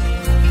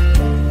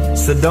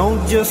 So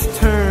don't just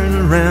turn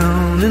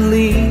around and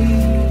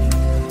leave.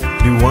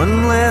 Do one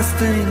last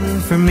thing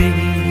for me.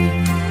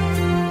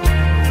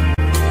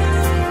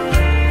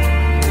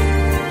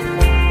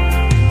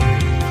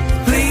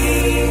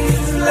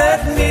 Please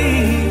let me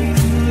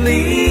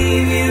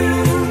leave you.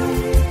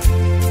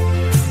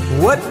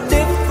 What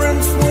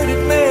difference would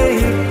it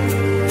make?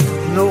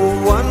 No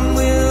one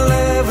will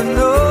ever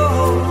know.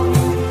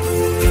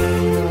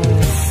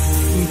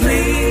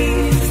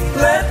 Please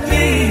let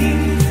me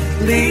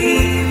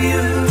leave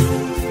you.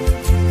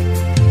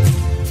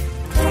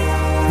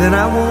 Then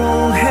I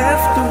won't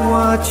have to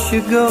watch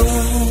you go.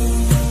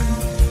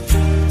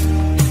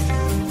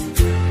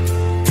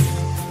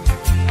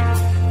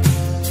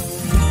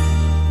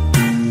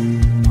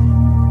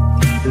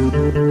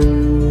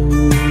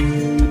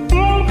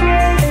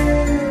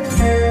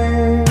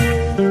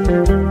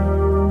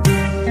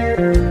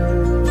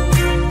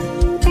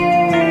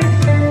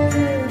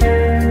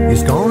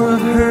 It's gonna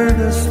hurt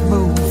us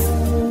both,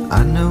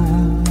 I know.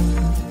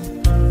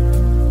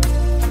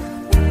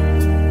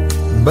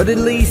 But at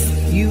least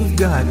you've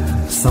got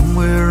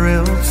somewhere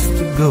else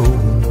to go.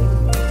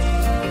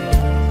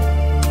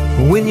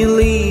 When you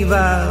leave,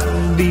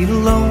 I'll be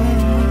alone,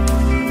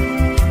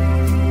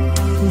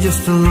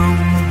 just alone.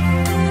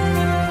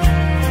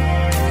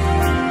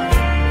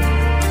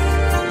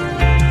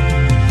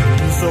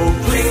 So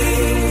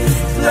please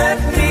let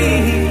me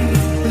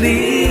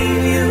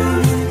leave you.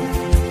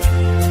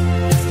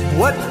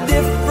 What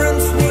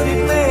difference would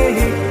it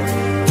make?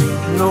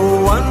 No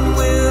one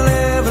will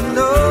ever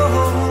know.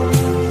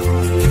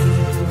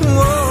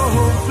 Oh,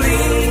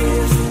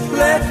 please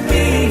let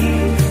me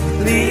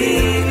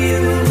leave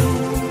you.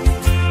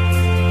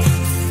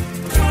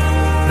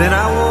 Then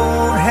I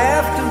won't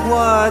have to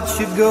watch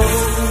you go.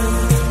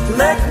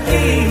 Let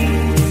me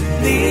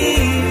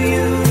leave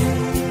you.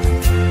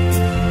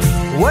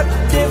 What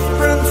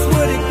difference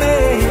would it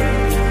make?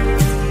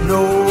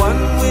 No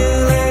one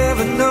will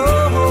ever know.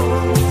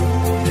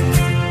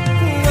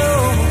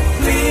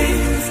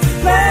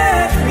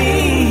 Let me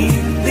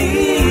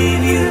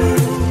leave you.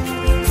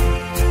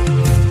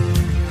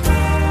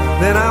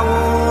 Then I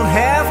won't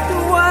have to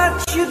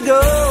watch you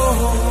go.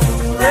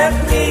 Let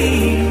me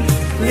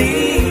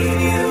leave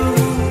you.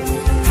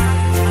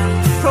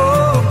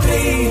 Oh,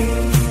 please,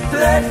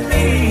 let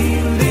me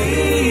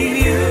leave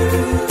you.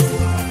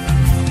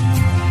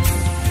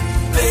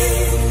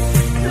 Please,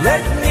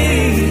 let me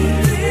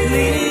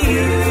leave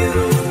you.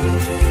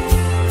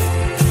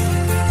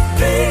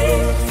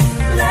 Please,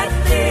 let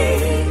me.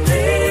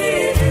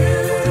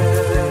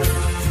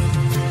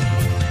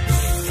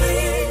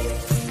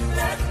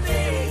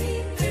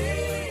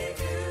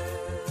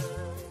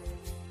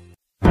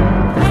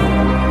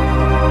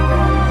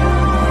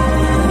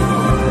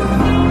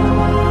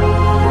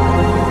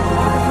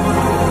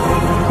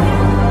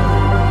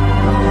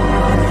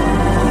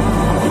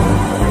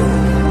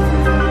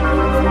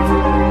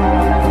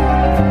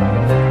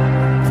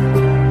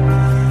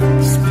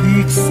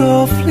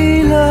 Softly,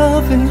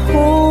 love, and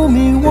hold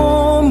me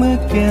warm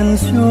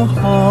against your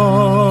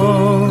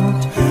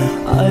heart.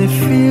 I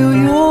feel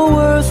your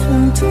words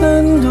and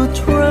tender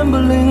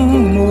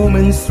trembling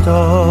moments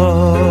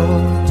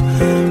start.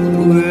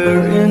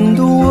 We're in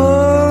the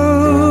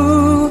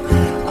world,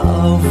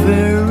 our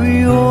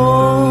very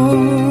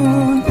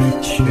own,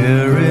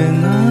 sharing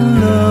a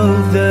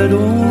love that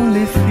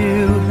only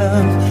few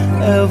have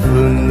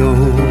ever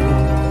known.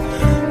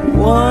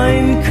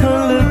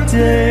 Wine-colored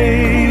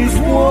days,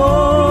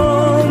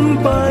 warm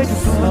by the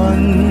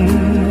sun,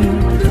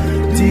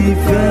 deep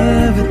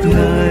velvet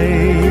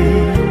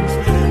nights,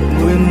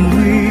 when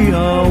we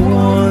are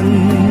one.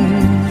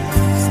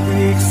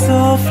 Speak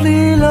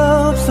softly,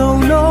 love, so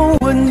no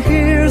one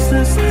hears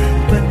us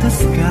but the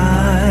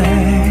sky.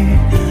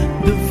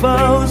 The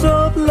vows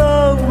of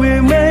love we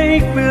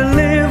make, we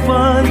live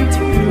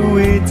until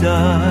we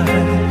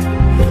die.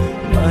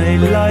 My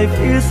life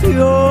is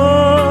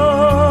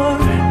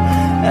yours,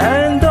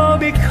 and all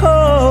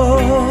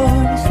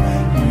because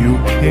you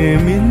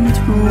came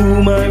into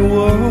my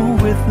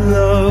world with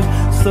love,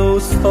 so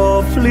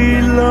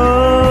softly,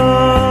 love.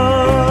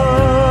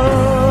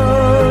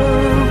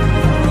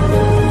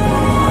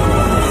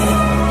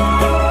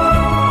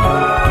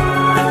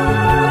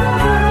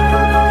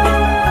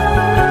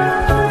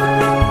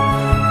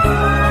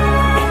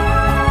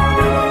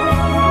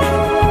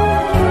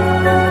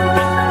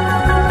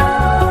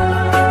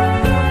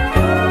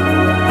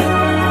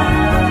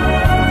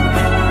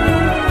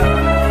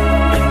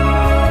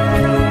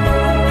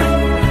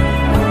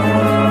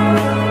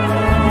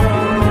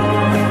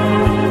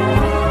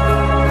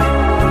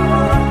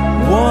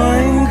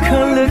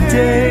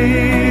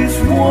 Days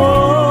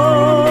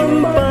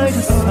warmed by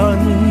the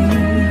sun,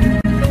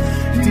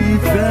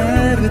 deep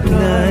velvet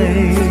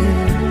night,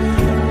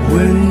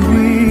 when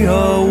we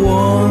are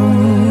one.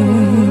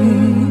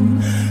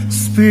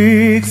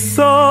 Speak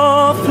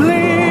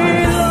softly,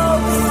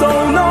 love, so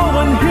no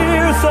one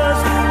hears us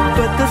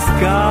but the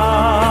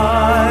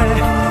sky.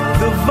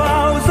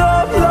 vows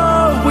of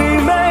love we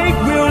make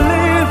will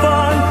live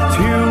on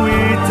till we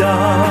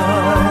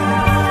die.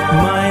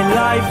 My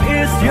life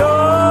is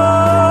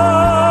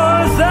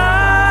yours,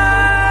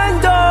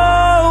 and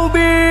all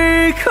because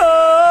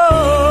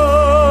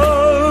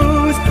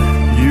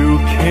you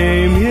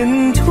came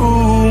into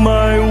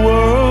my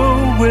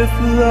world with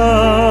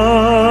love.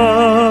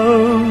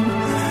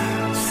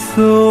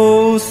 So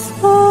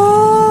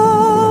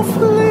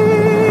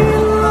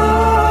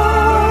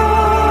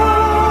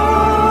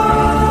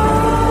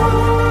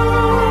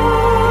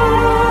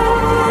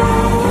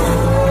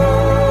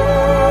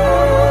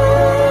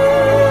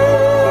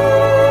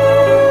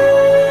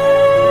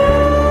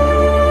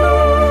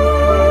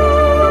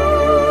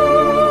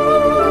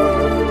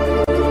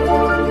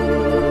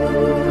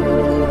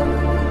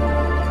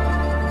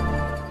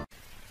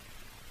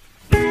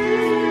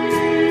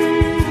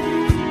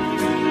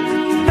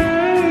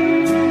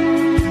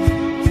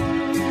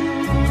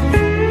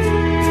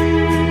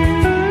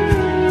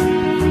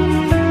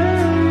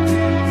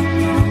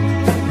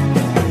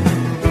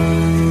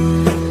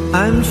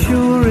I'm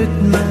sure it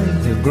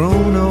might have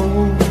grown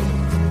old,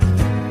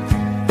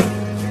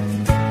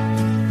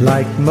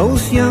 like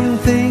most young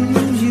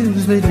things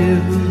usually do,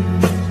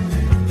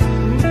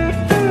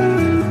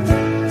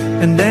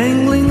 and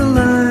dangling the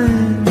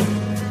line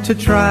to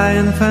try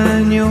and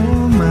find your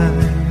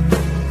mind.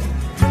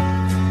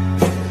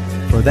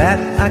 For that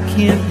I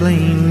can't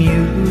blame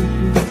you.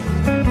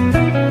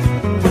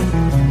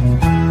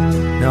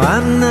 Now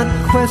I'm not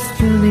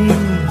questioning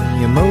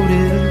your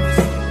motives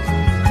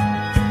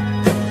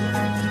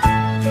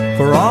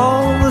for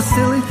all the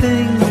silly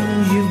things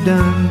you've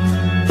done,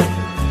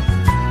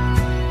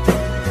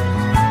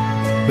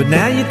 but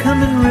now you're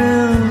coming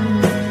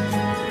round,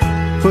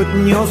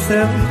 putting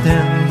yourself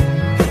down,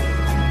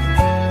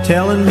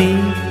 telling me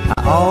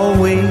I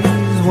always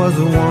was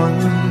the one.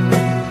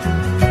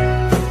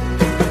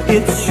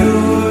 It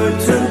sure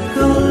took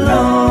a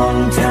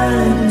long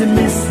time to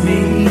miss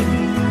me,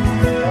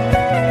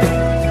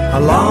 a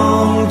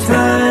long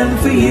time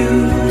for you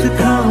to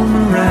come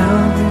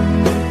around,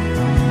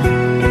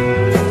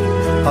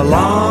 a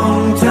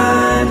long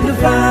time to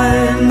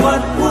find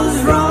what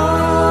was wrong.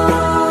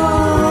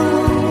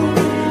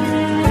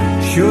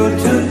 Sure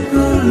took a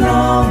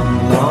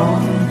long,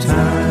 long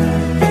time.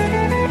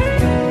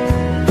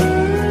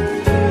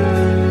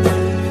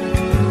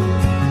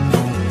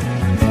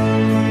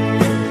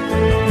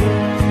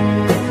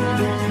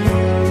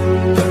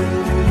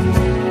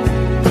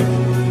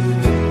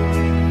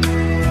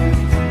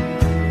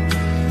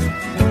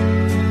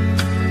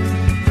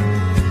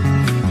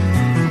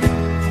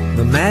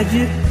 The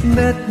magic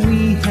that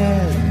we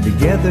had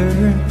together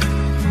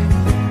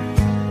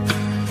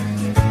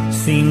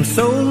seems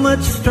so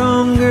much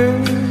stronger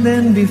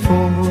than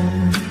before.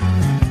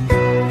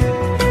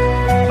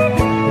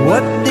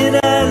 What did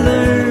I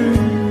learn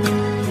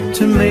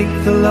to make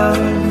the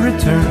love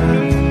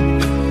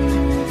return?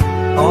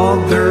 Oh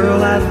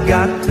girl, I've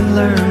got to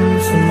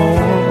learn some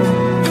more.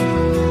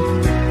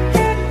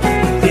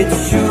 It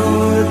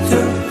sure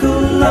took a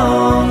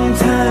long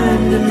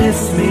time to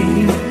miss me,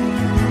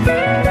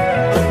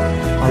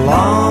 a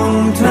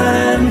long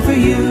time for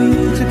you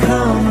to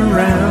come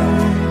around,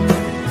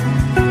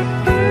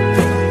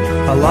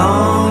 a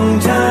long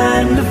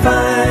time to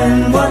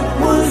find what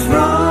was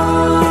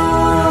wrong.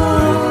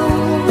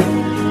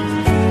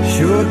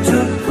 Sure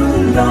took a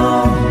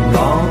long,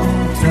 long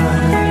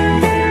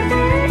time.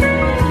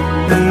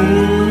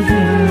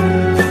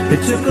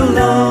 It took a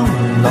long,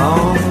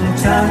 long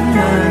time.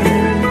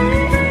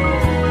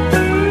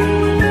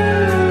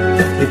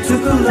 It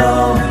took a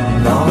long,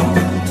 long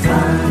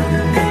time.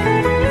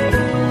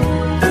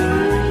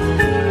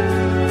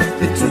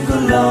 It took a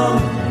long,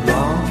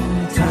 long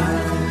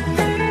time.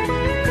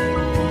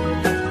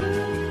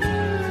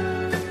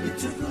 It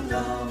took a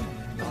long,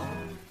 long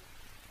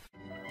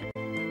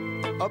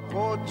A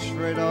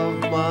portrait of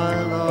my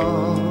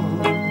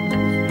love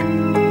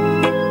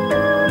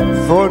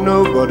for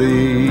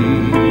nobody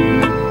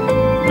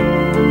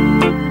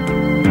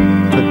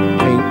could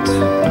paint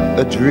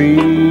a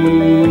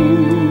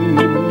dream.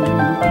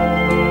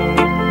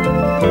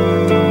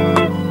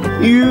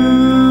 You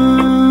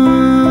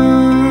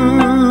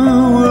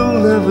will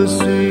never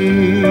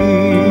see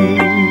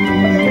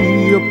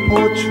a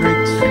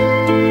portrait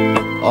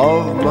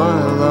of my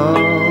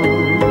love,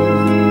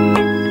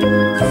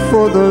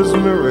 for those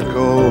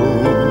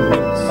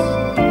miracles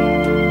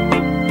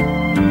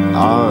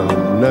are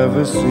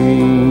never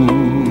seen.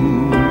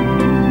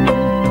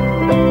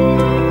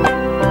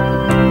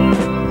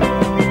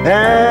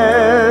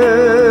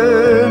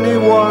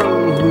 Anyone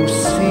who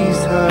sees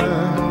her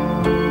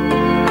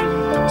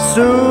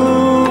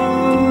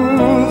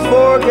soon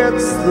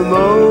forgets the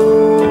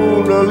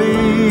Mona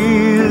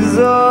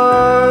Lisa.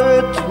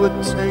 It would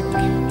take,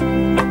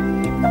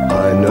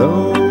 I know,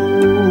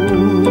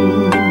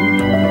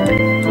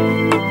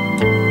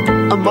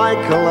 a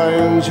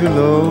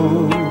Michelangelo,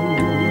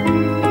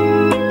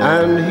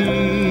 and he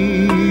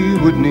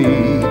would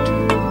need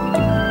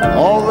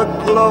all the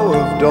glow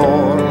of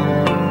dawn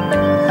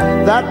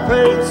that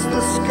paints the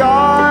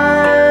sky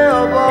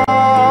above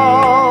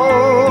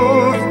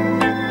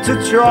to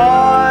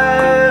try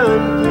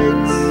and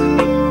paint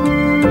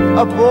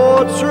a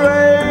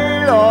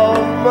portrait of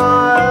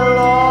my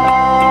love.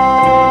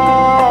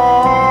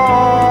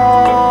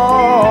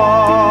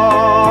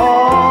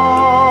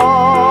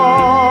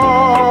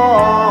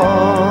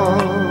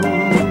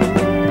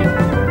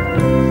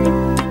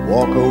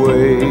 Walk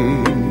away,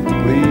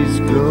 please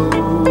go,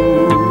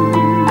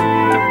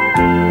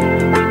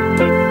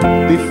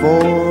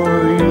 before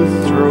you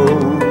throw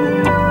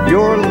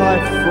your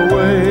life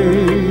away,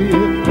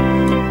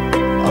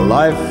 a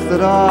life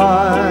that I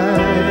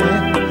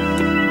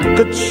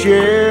could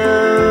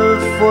share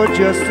for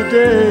just a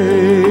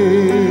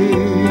day.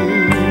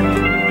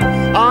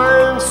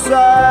 I'm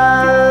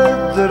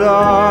sad that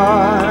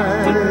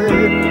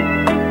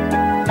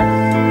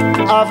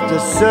after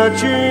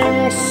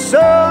searching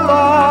so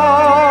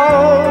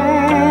long,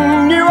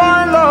 knew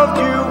I loved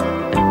you,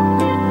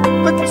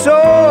 but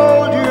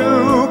told you,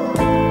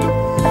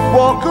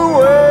 walk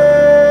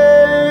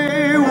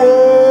away,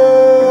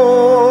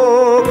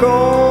 walk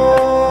on.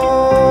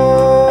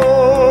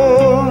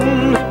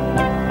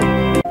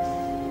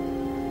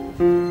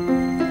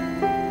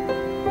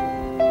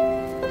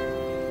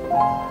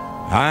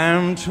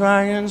 I'm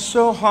trying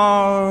so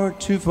hard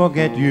to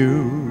forget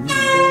you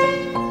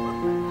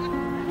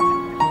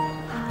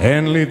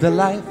and leave the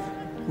life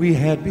we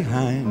had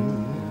behind.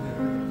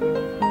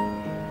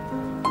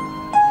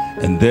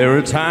 And there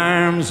are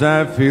times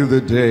I feel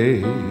the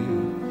day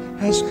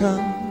has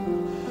come.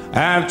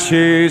 I've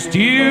chased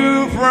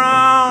you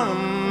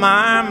from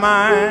my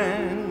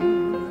mind,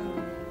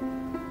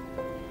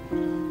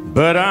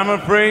 but I'm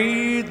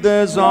afraid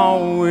there's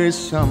always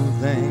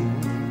something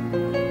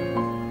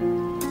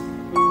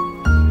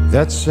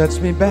that sets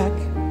me back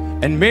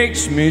and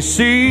makes me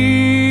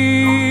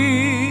see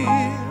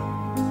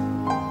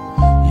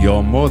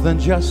you're more than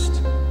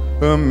just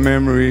a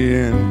memory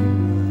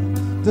in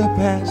the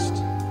past.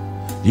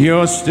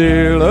 You're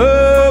still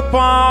a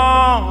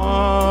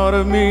part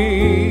of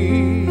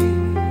me.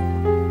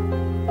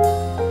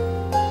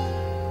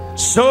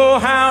 So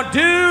how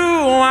do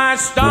I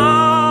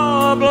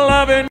stop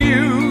loving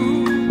you?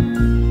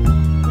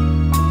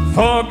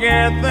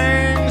 Forget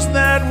things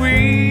that we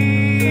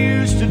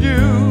used to do.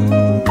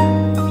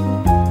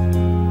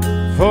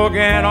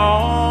 Forget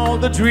all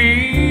the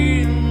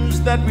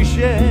dreams that we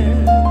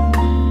shared,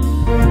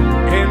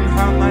 and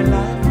how my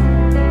life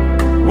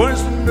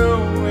was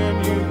knowing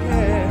you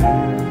cared.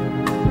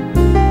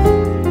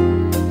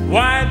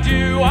 Why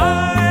do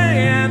I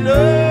end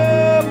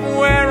up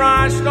where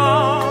I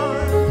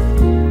start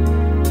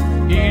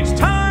each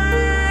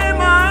time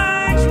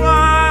I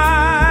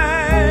try?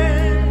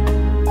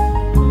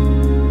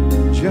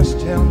 Just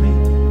tell me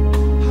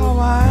how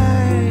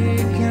I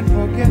can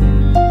forget,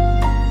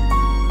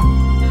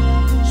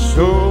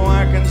 so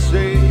I can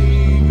say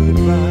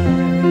goodbye.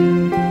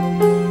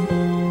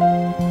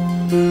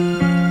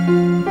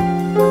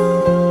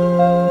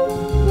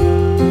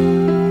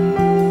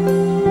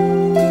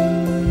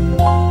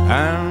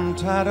 I'm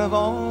tired of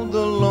all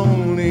the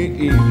lonely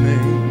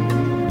evenings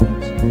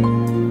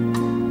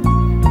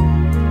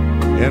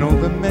and all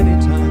the many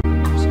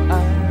times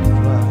I've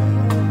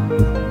cried.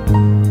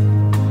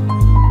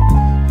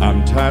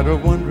 I'm tired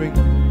of wondering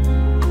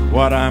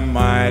what I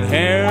might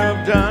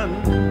have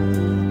done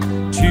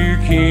to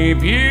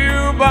keep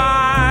you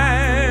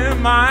by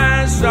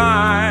my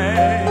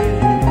side,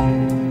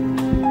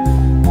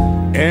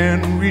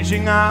 and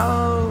reaching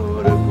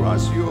out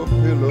across your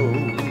pillow,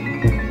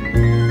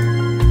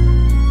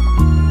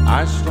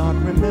 I start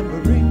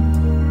remembering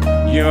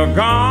you're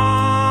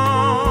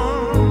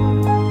gone.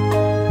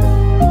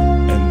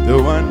 And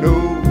though I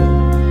know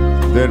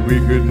that we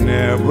could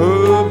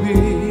never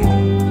be,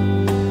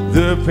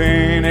 the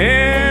pain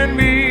in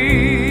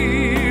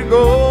me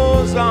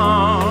goes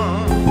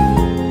on.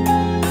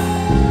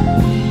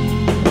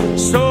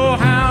 So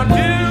how do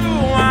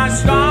I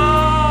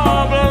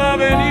stop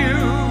loving you?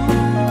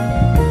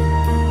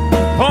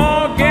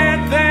 Forget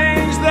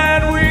things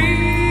that we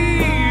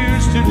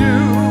used to do.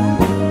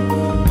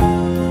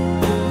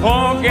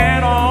 Forget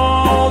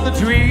all the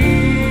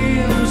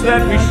dreams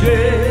that we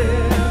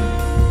shared,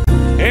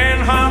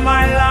 and how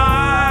my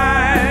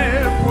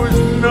life was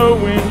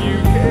knowing you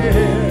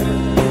cared.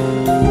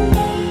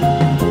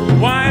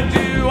 Why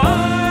do I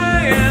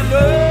end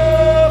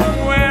up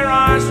where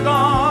I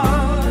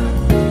start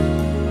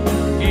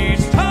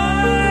each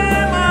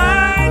time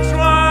I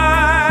try?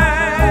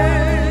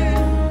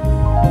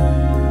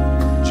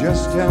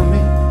 Just tell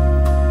me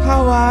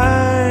how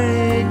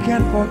I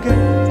can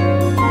forget,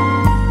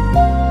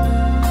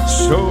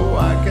 so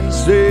I can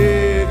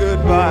say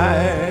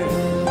goodbye.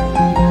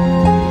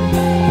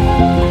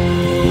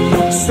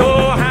 So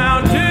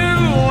how do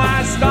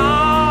I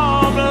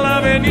stop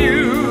loving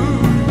you?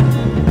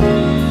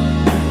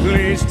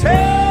 Please tell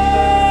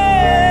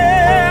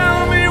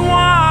me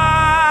why.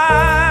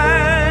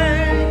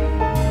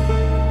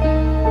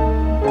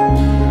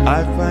 I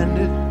find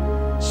it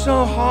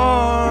so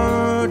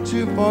hard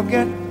to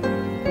forget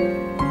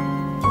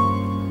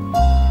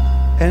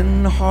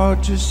and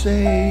hard to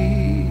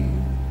say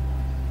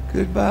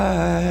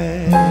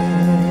goodbye.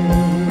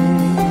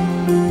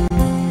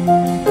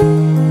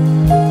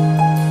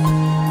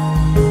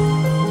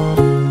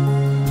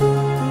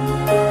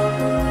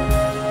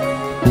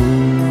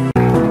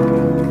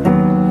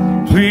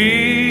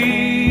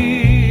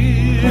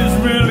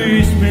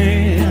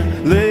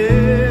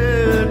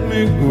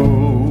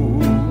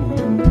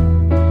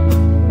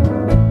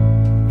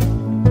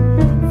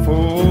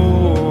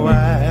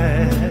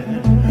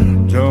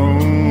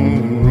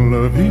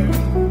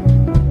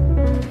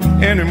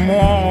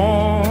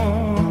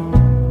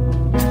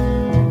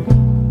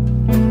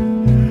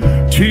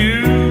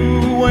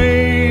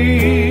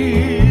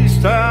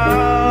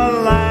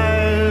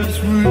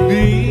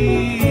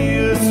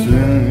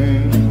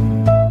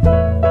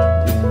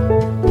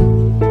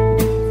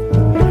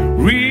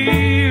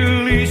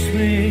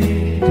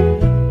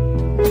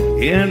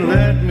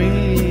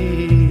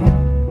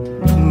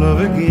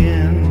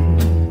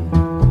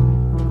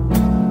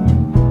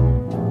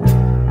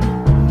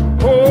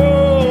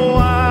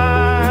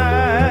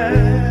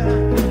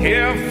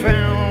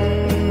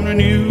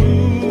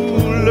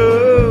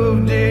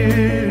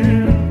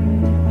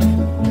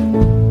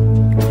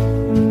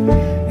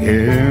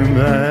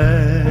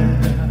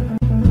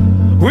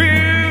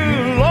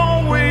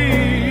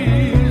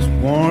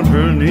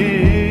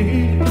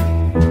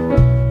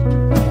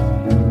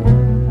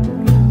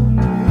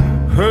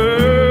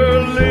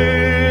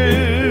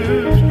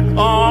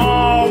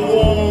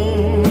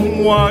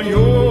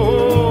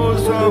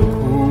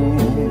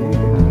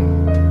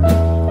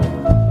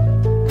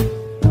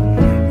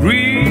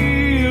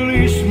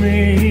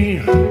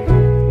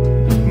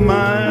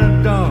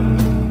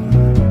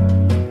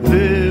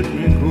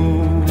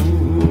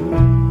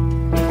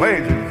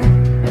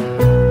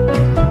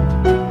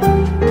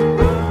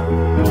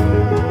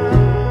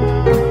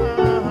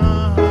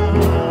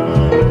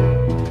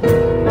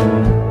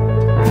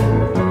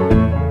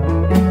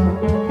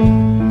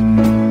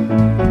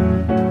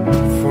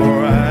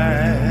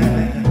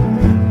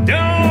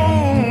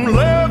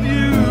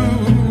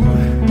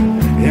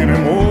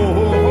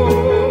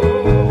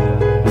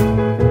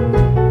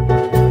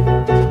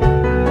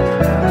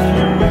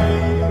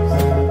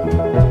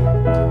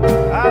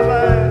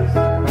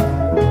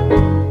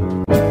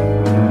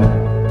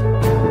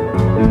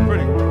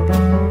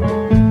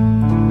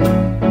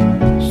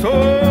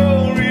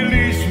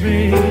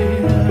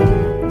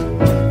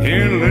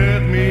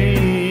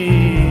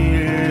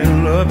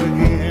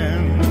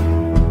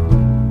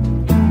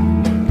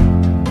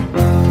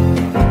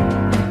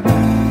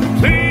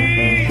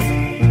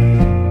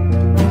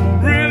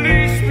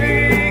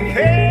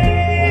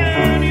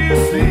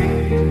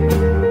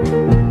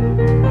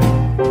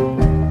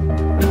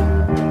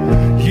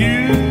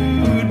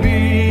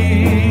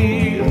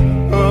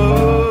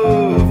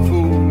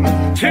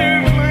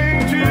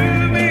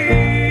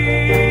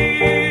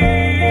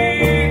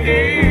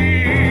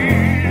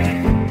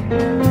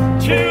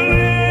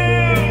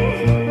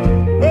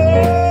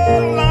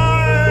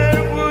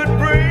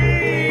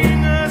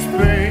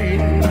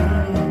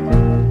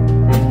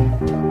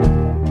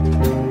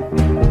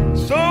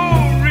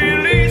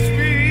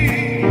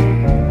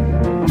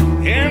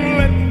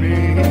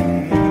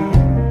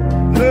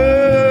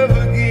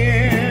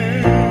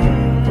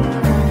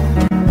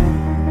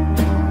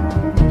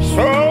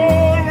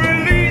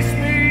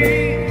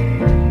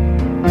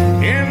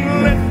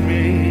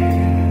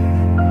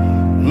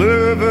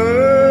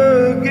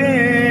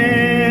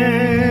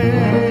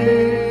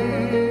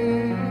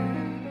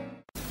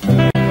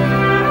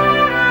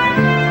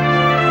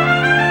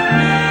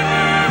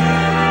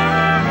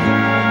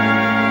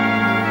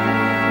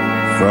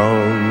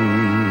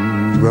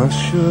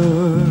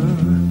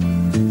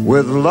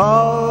 With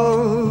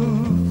love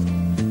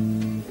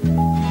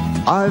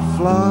I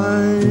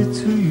fly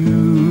to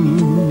you,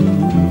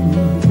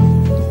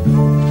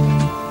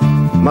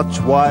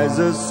 much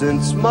wiser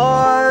since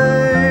my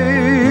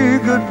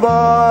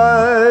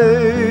goodbye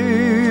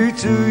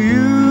to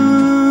you.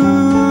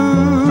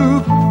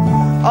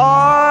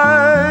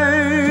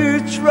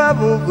 I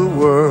traveled the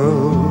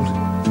world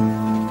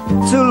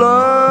to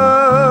learn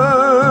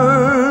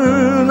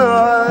I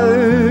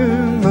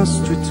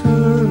must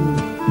return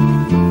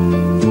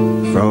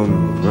from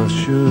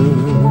Russia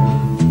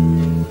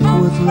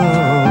with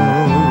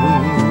love.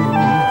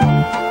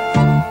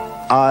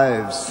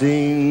 I've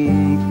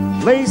seen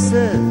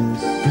places,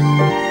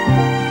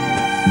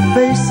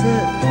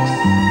 faces,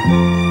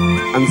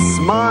 and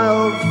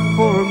smiled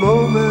for a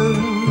moment,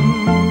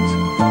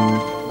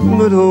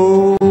 but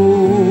oh,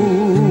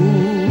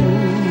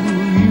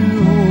 you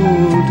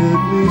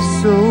haunted me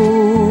so.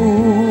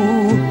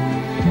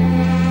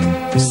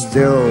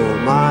 Still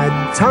my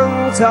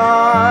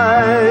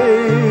tongue-tied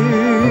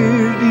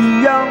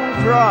young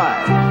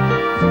pride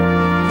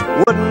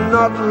would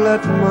not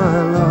let my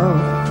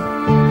love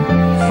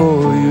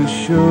for you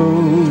show,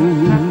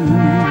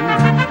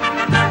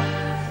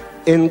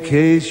 in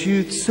case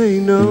you'd say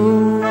no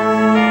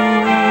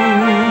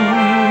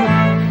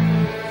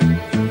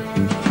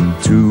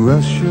to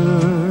Russia.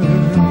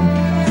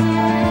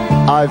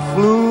 I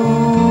flew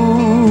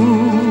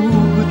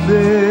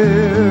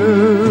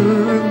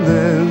there and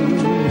then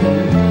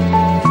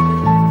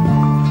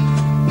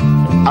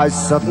I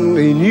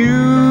suddenly knew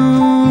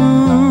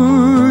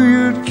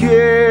you'd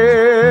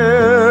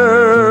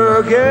care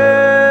again.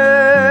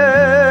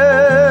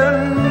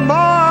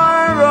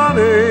 My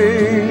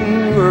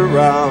running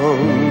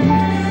around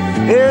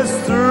is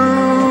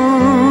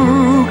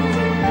through.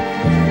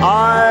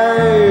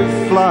 I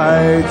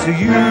fly to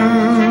you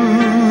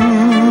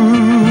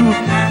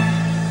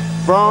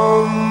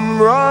from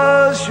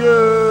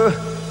Russia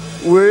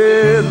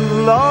with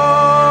love.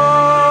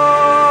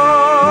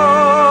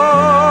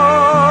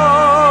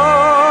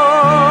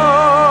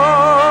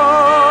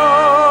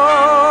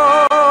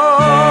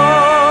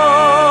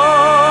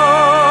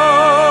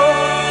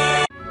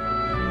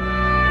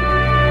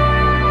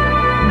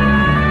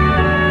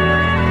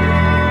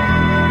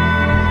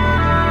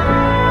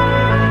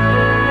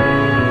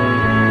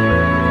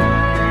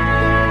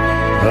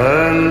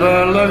 And I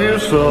love you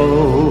so.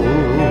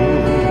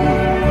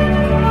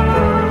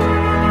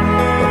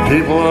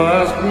 People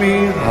ask me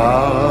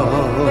how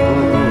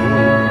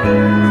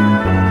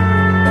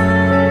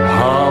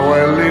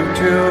I live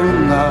till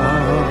now.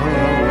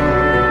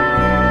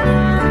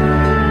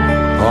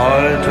 I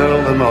tell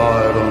them I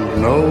don't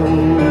know.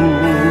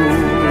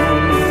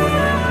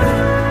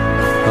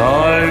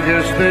 I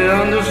guess they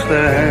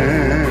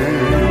understand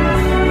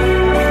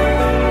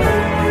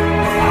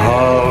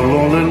how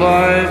lonely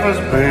life has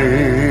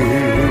been.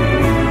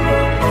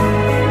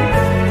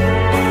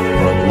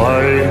 But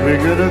life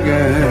begin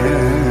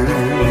again.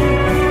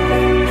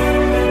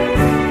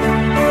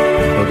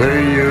 The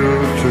day you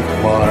took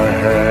my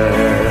hand.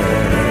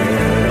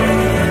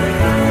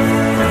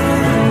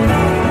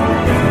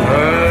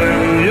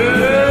 And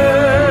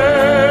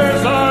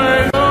yes, I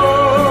know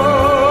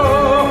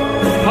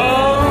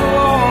how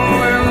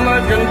lonely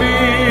life can be.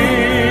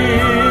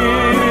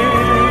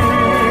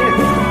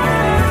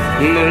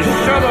 The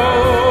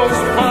shadows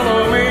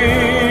follow me,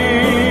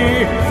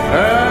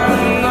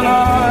 and the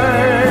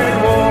night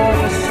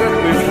won't set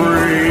me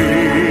free.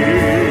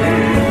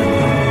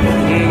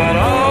 But I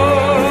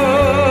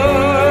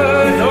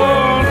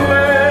don't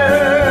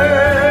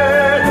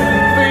let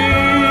the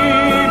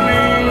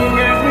evening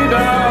get me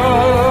down.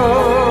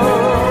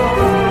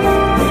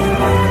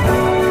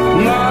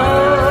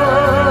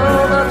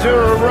 Now that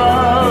you're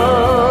around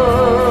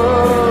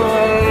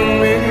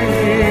me,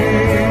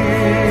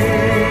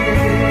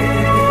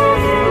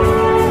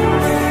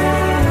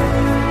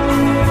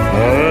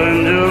 and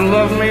you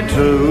love me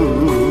too.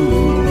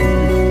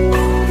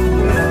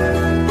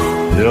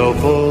 Your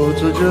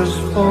thoughts are just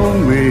for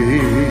me.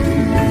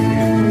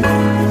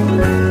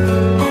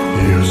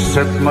 You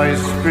set my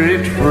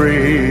spirit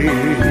free.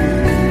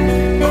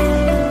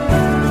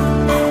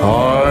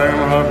 I'm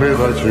happy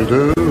that you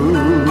do.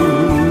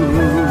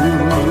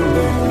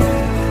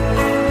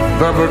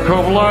 The book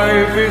of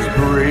life is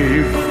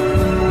brief,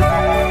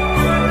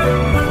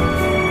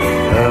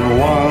 and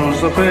once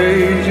the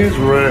page is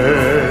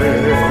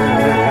read,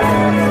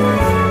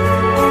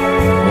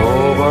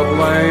 oh, but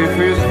life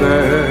is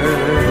there.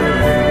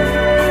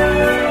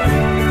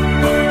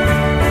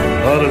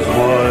 That is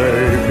why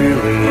I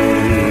believe.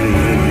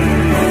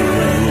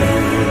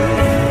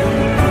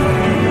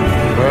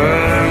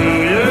 And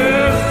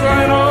yes, I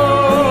know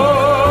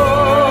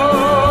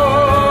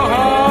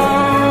how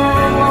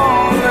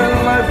lonely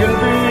life can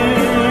be.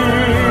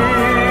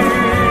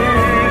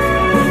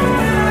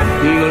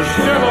 The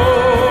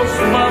shadows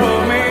follow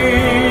me,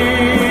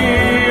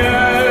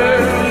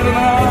 and the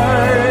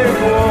night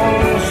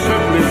won't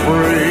set me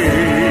free.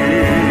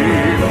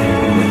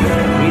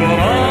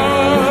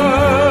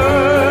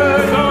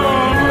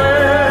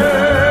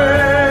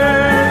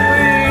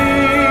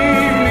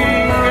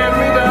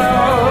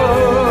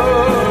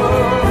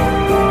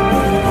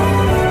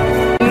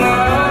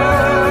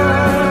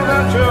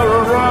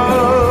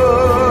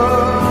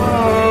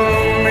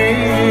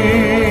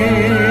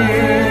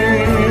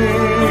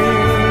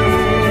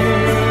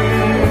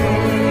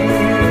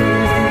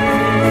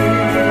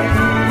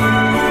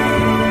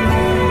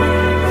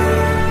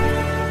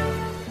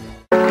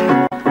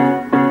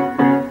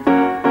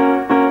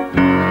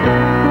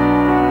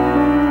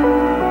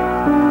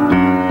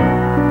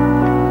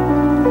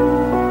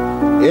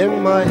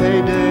 In my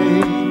heyday,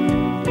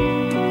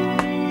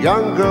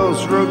 young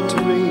girls wrote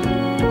to me.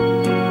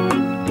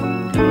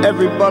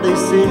 Everybody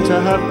seemed to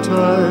have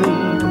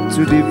time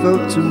to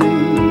devote to me.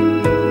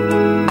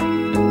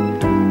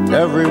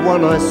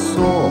 Everyone I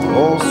saw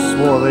all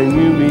swore they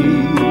knew me.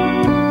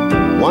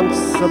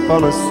 Once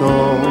upon a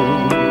song,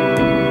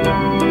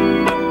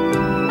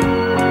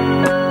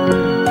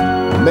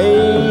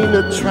 main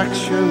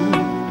attraction,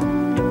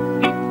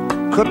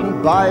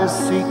 couldn't buy a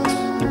seat.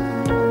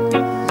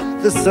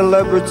 The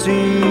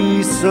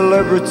celebrities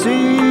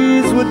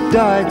would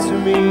die to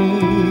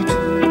meet.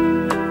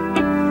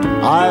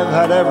 I've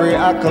had every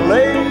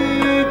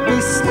accolade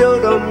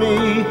bestowed on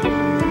me,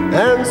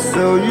 and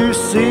so you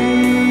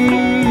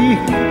see,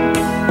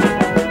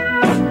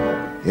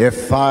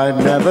 if I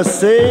never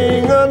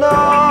sing enough,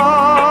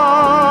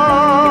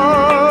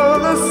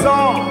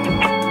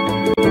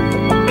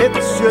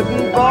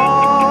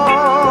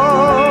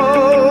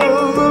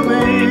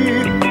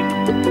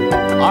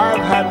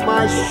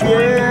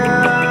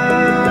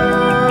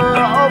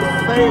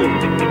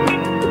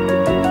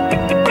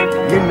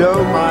 know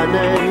my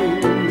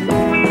name.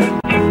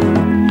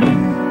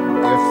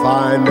 If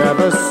I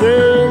never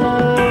sing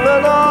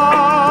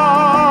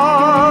another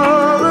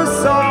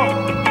song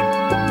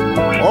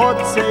or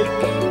take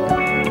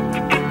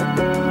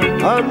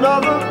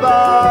another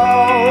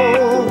bow,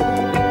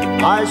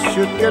 I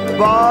should get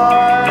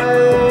by,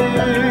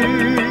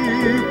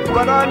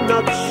 but I'm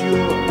not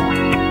sure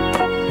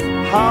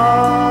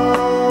how.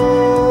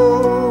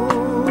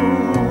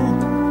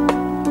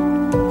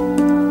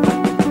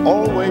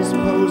 Always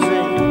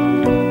posing,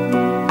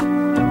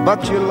 but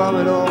you love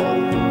it all,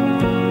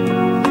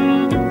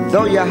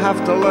 though you have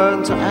to learn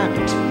to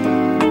act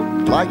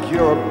like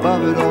you're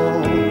above it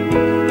all.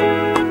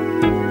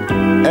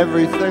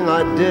 Everything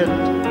I did,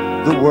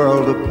 the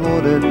world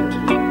applauded.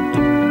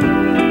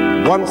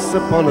 Once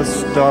upon a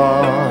star,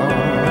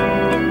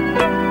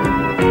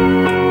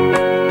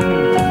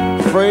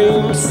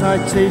 frame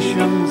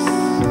citations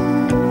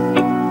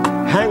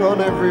hang on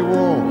every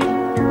wall.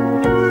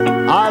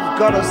 I've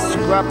got a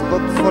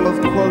scrapbook full of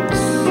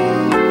quotes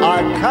I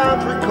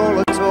can't recall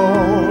at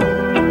all.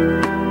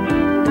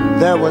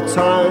 There were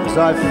times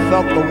I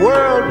felt the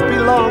world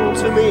belonged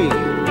to me,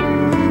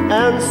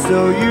 and so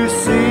you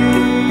see,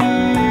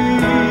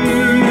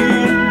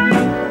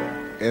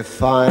 if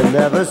I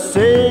never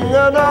sing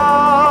another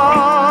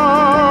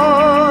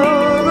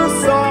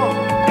song,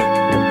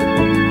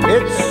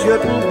 it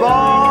shouldn't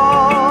bother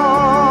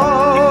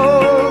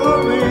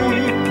me.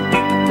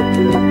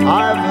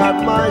 I've had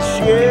my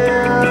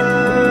share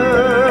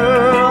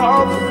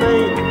of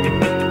fame,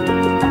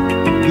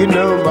 you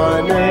know my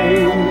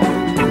name.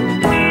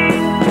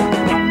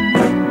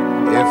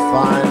 If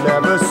I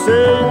never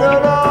sing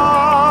another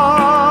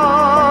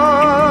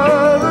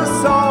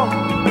song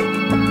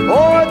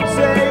or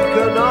take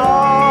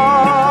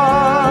another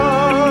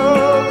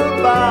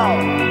bow,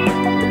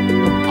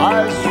 I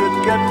should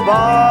get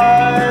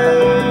by,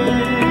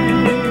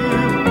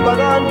 but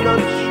I'm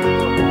not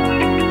sure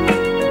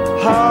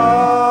how.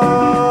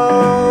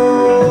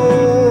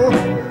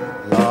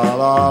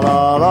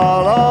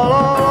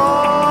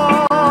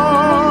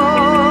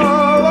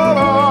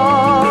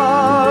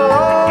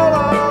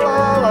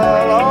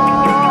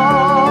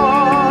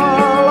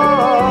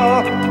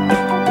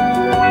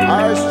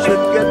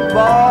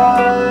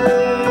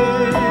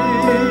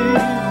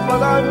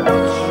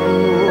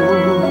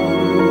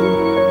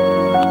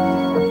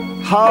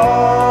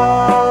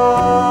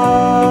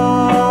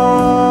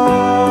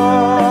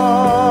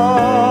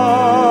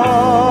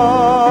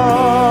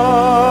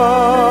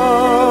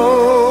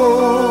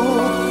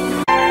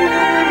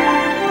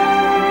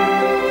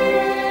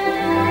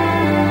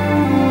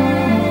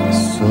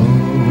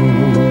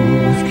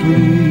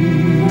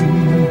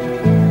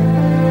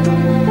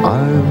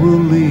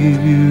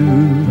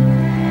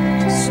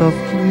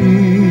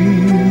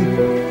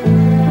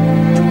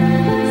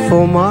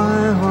 For my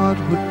heart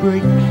would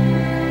break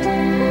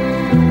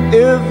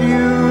if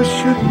you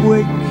should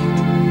wake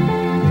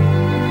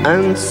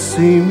and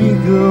see me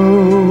go.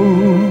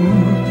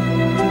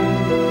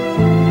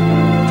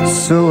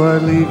 So I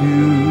leave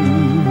you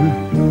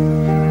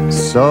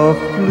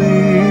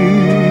softly,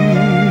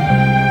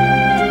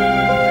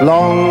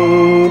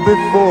 long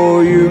before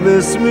you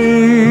miss me,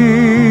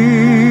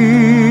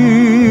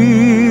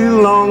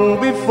 long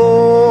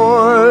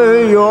before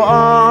your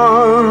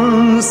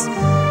arms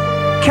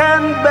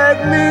can beg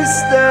me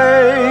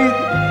stay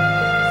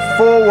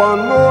for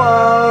one more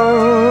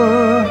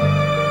hour,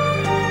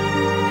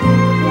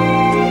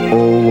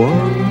 or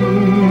one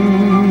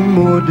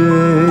more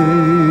day.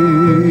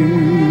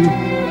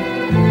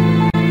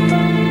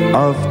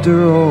 After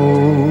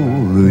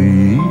all the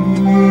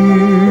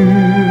years,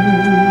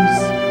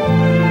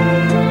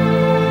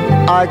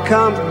 I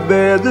can't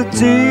bear the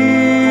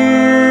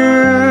tears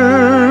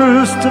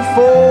to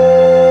fall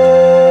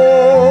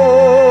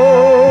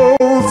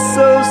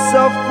so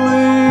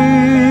softly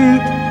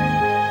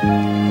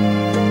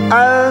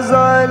as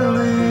I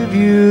leave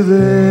you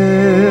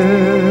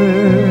there.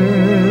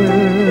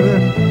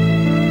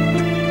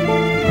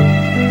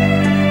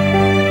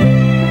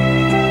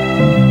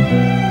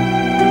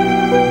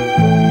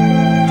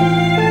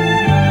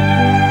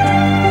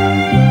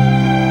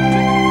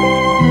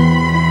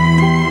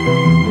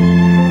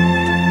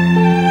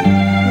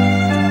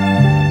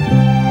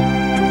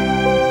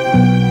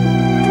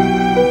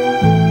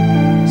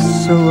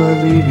 So I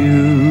leave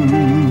you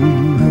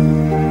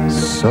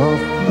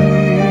softly,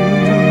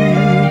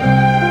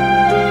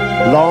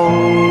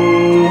 long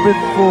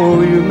before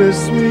you miss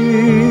me,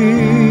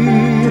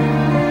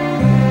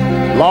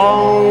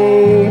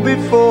 long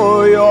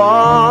before your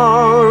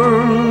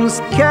arms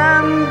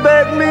can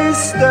beg me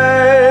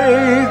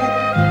stay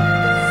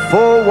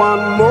for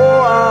one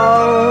more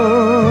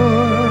hour,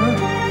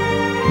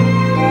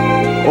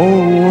 or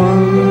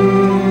one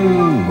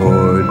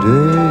more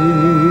day.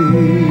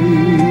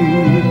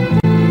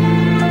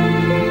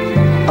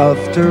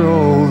 After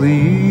all the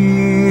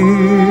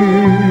years,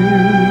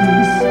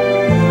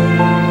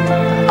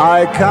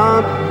 I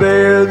can't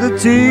bear the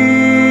tears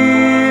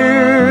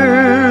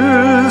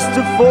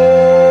to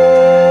fall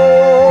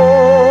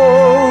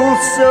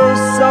so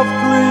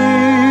softly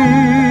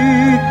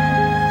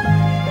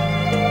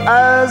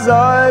as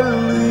I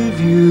leave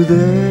you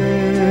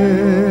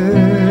there,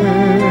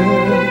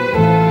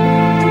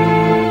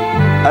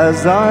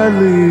 as I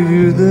leave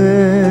you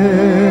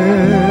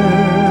there,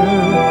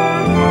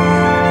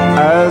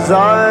 as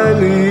I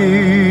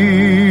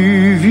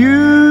leave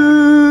you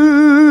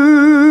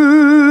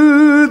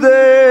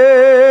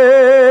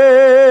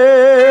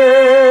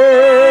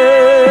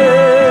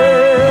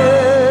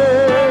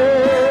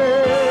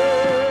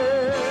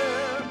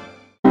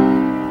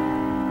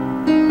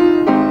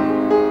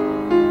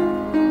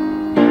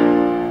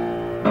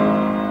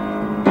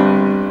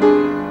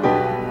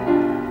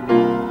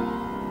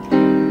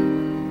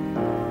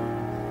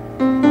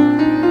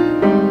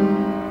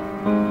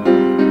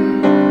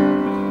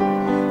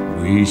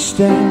We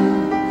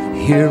stand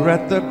here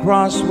at the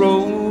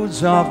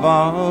crossroads of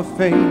our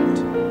fate.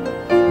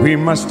 We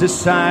must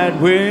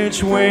decide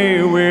which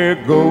way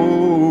we're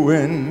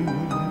going,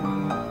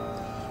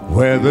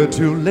 whether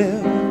to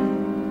live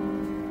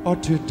or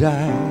to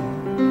die.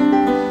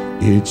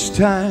 Each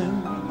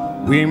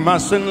time we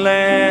mustn't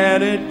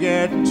let it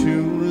get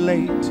too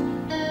late.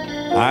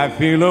 I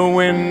feel a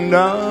wind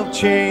of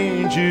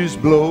change is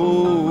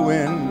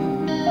blowing.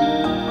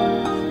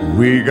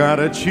 We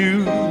gotta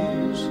choose,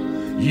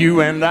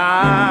 you and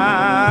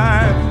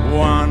I,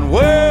 one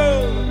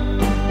world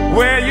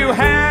where you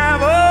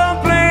have a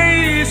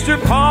place to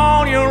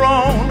call your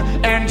own,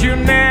 and you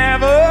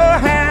never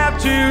have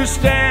to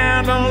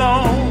stand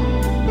alone.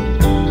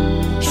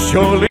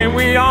 Surely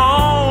we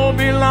all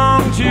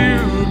belong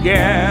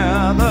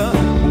together.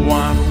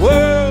 One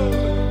world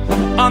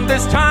on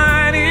this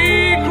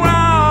tiny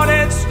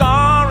crowded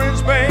star in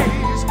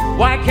space.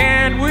 Why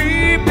can't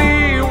we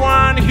be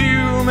one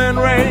human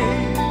race?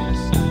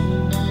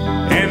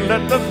 And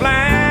let the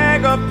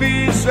flag of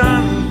peace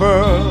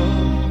unfurl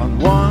on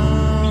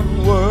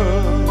one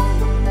world.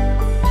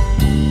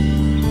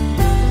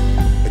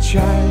 A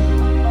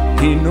child,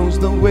 he knows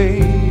the way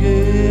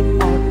it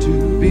ought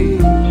to be,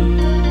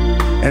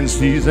 and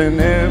sees in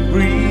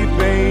every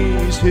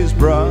face his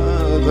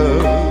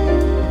brother.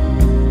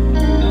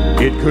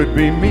 It could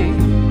be me,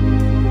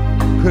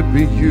 could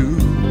be you.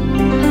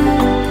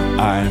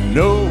 I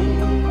know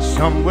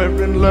somewhere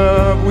in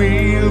love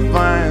we'll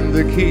find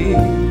the key,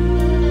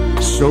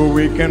 so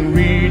we can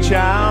reach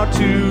out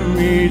to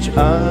each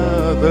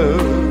other.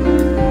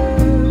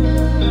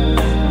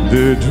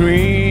 The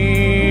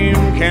dream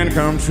can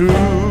come true.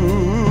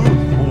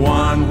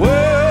 One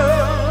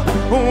world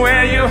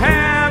where you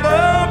have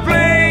a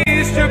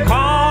place to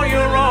call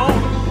your own,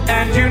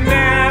 and you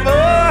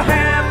never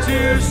have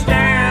to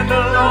stand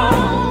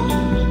alone.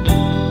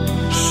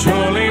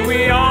 Surely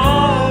we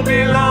all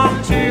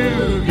belong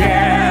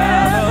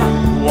together.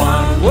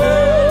 One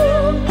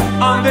world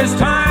on this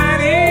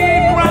tiny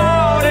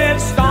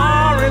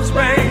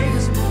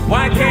space.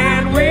 Why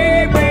can't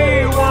we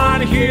be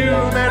one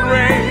human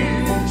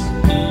race?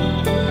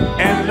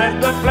 And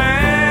let the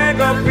flag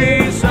of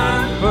peace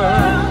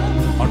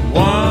unfurl on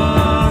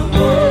one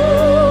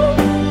world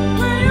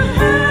where you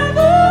have a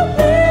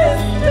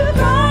place to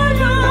call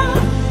your own,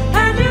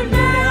 and you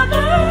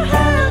never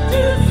have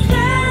to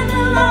stand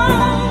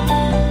alone.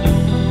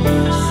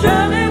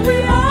 Surely we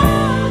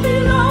all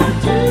belong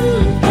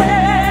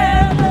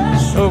together.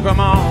 So come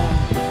on,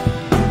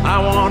 I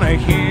wanna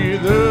hear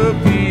the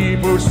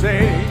people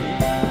say,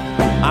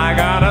 I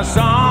got a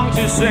song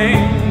to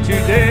sing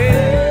today.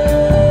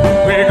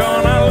 We're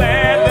gonna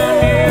let the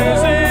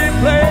music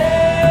play.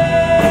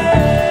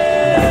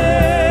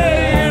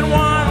 In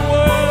one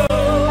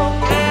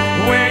world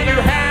where you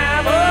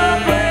have a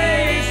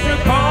place to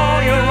call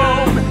your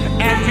own,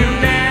 and you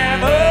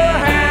never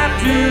have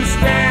to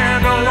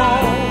stand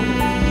alone.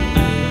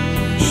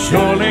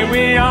 Surely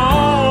we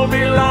all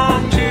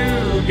belong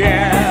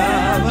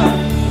together.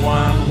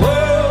 One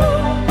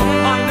world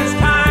on this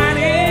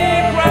tiny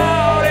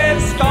crowded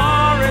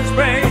star in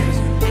space.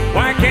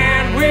 Why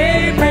can't we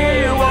be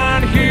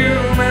one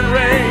human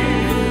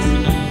race?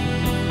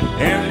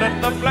 And let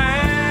the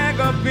flag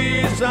of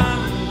peace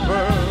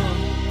unfurl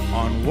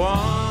on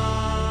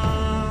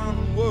one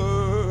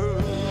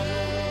world.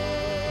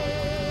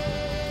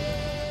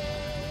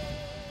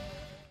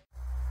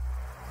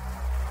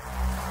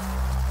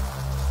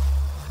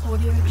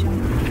 Audio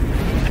Jungle.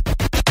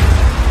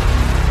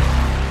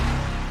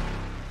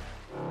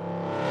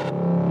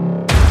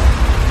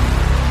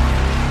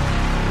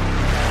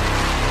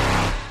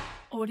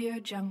 Audio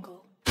Jungle.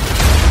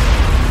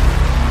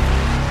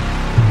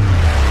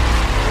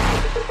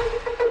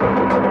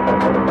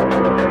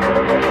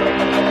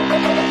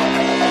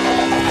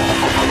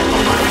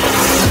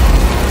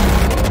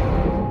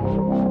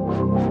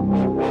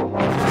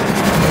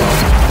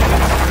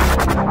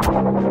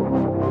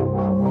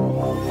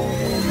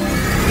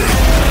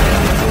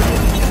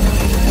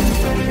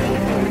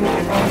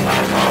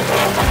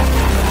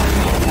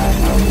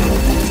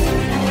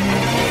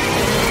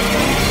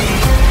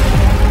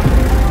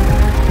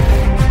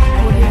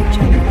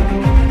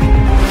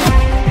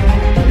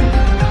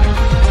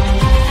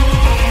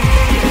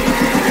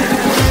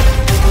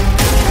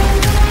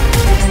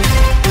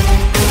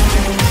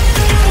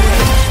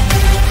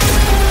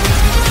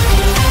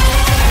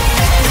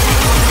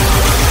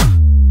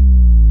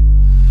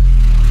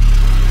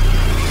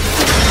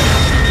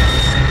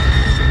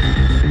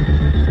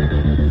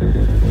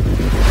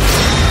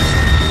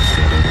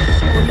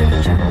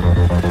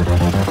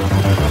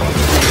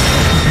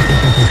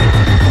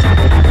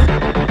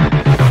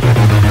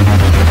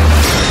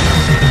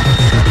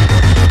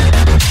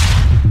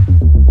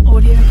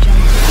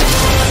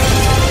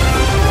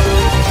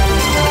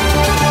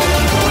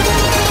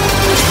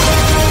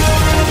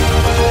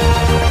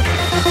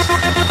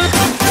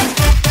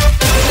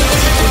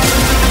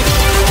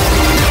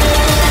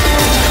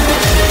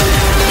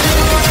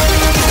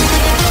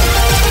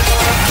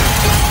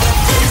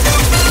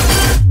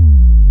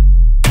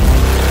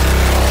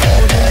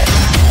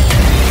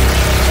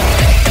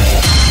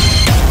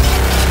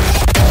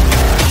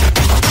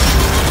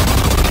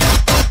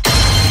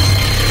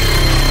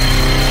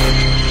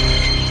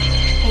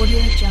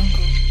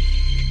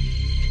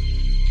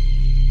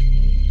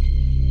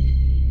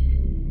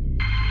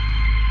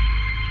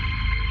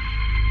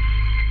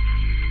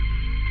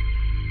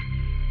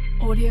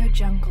 Audio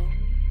Jungle.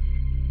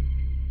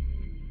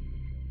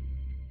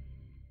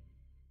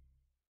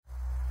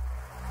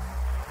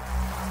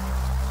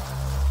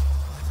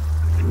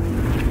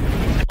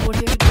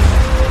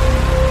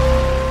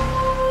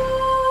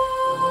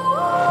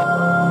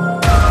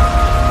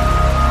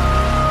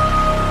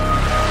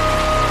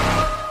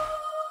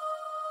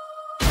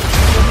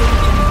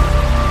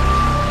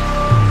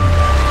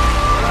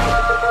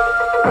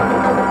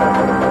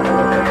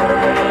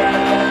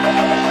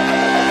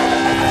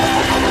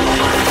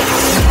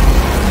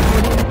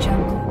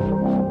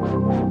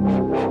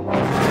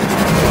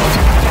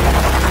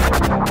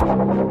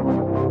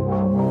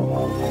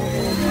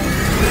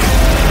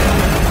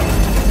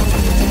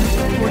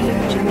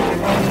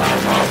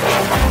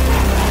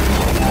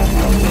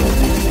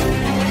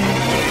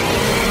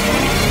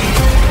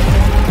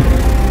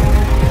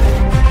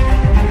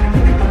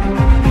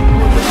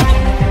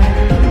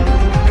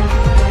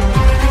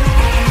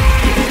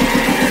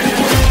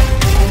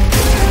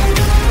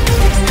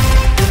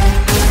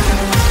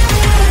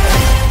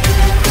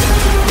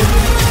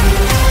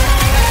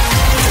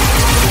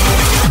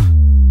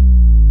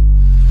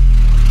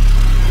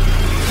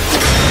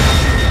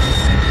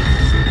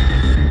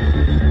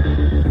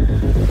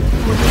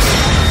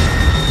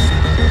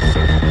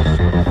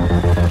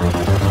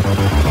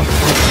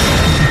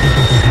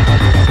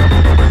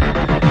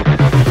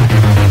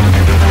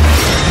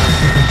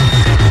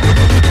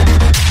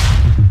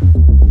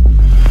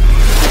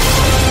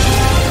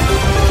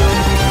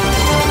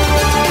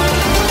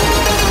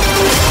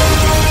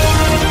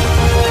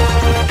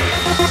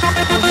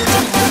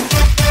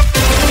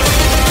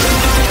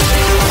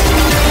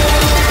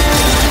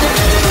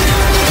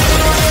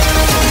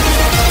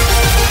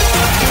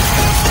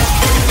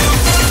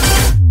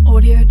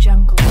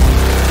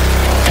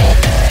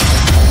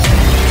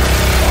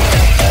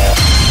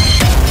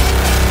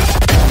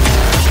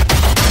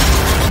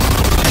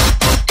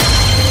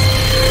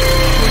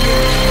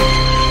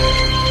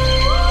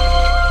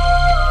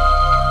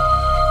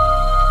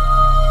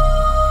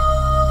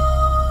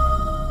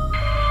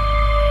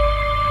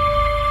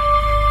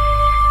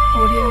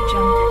 Audio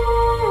Jungle.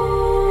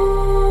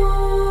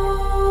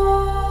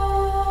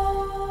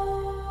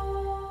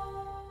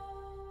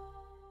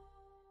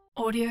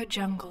 Audio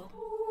Jungle.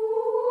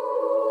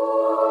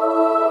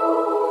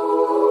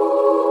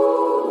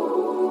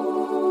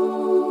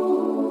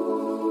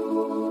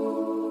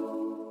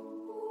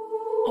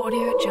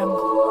 Audio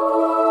Jungle.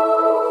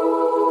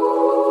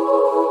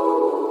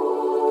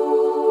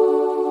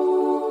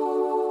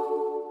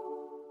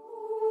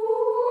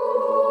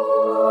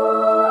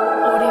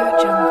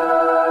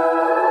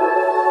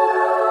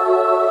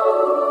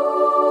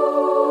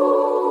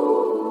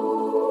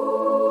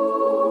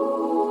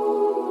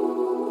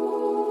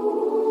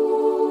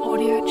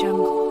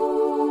 Audio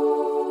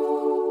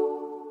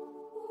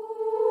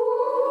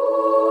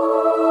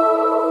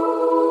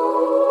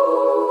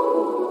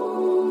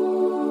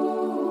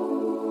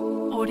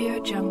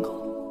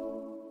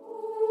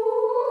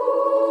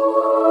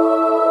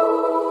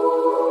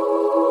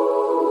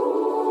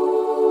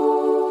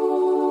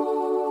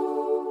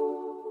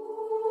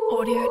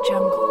Audio Jungle. Audio Jungle. Audio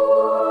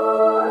Jungle.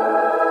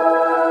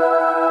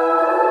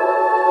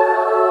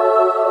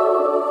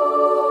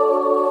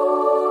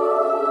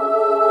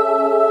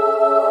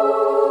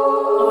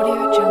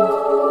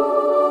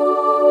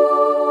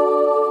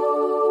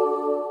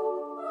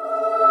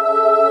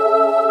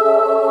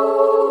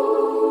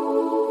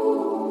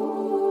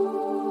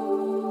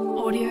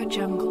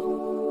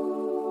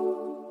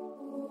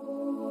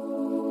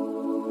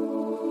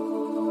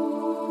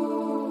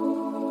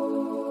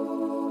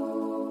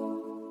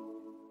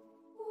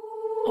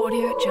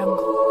 Audio Jungle. Audio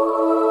Jungle.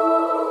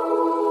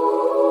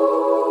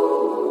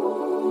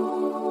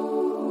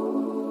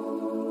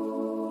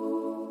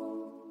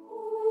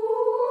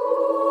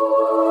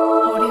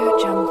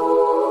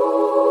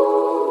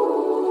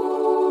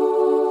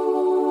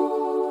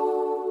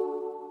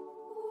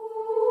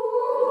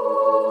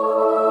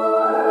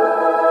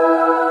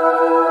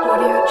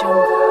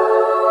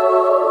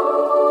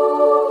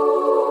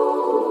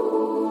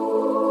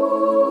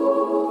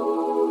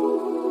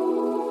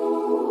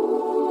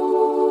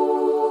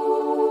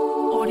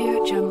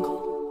 Audio Jungle.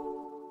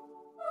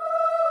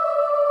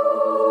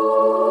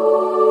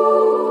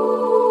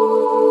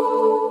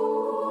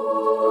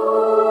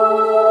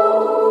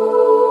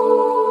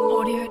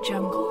 Audio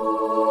Jungle.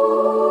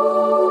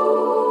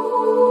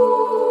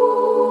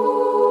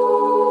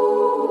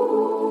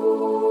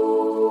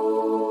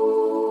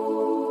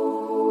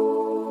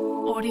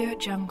 Audio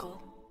Jungle.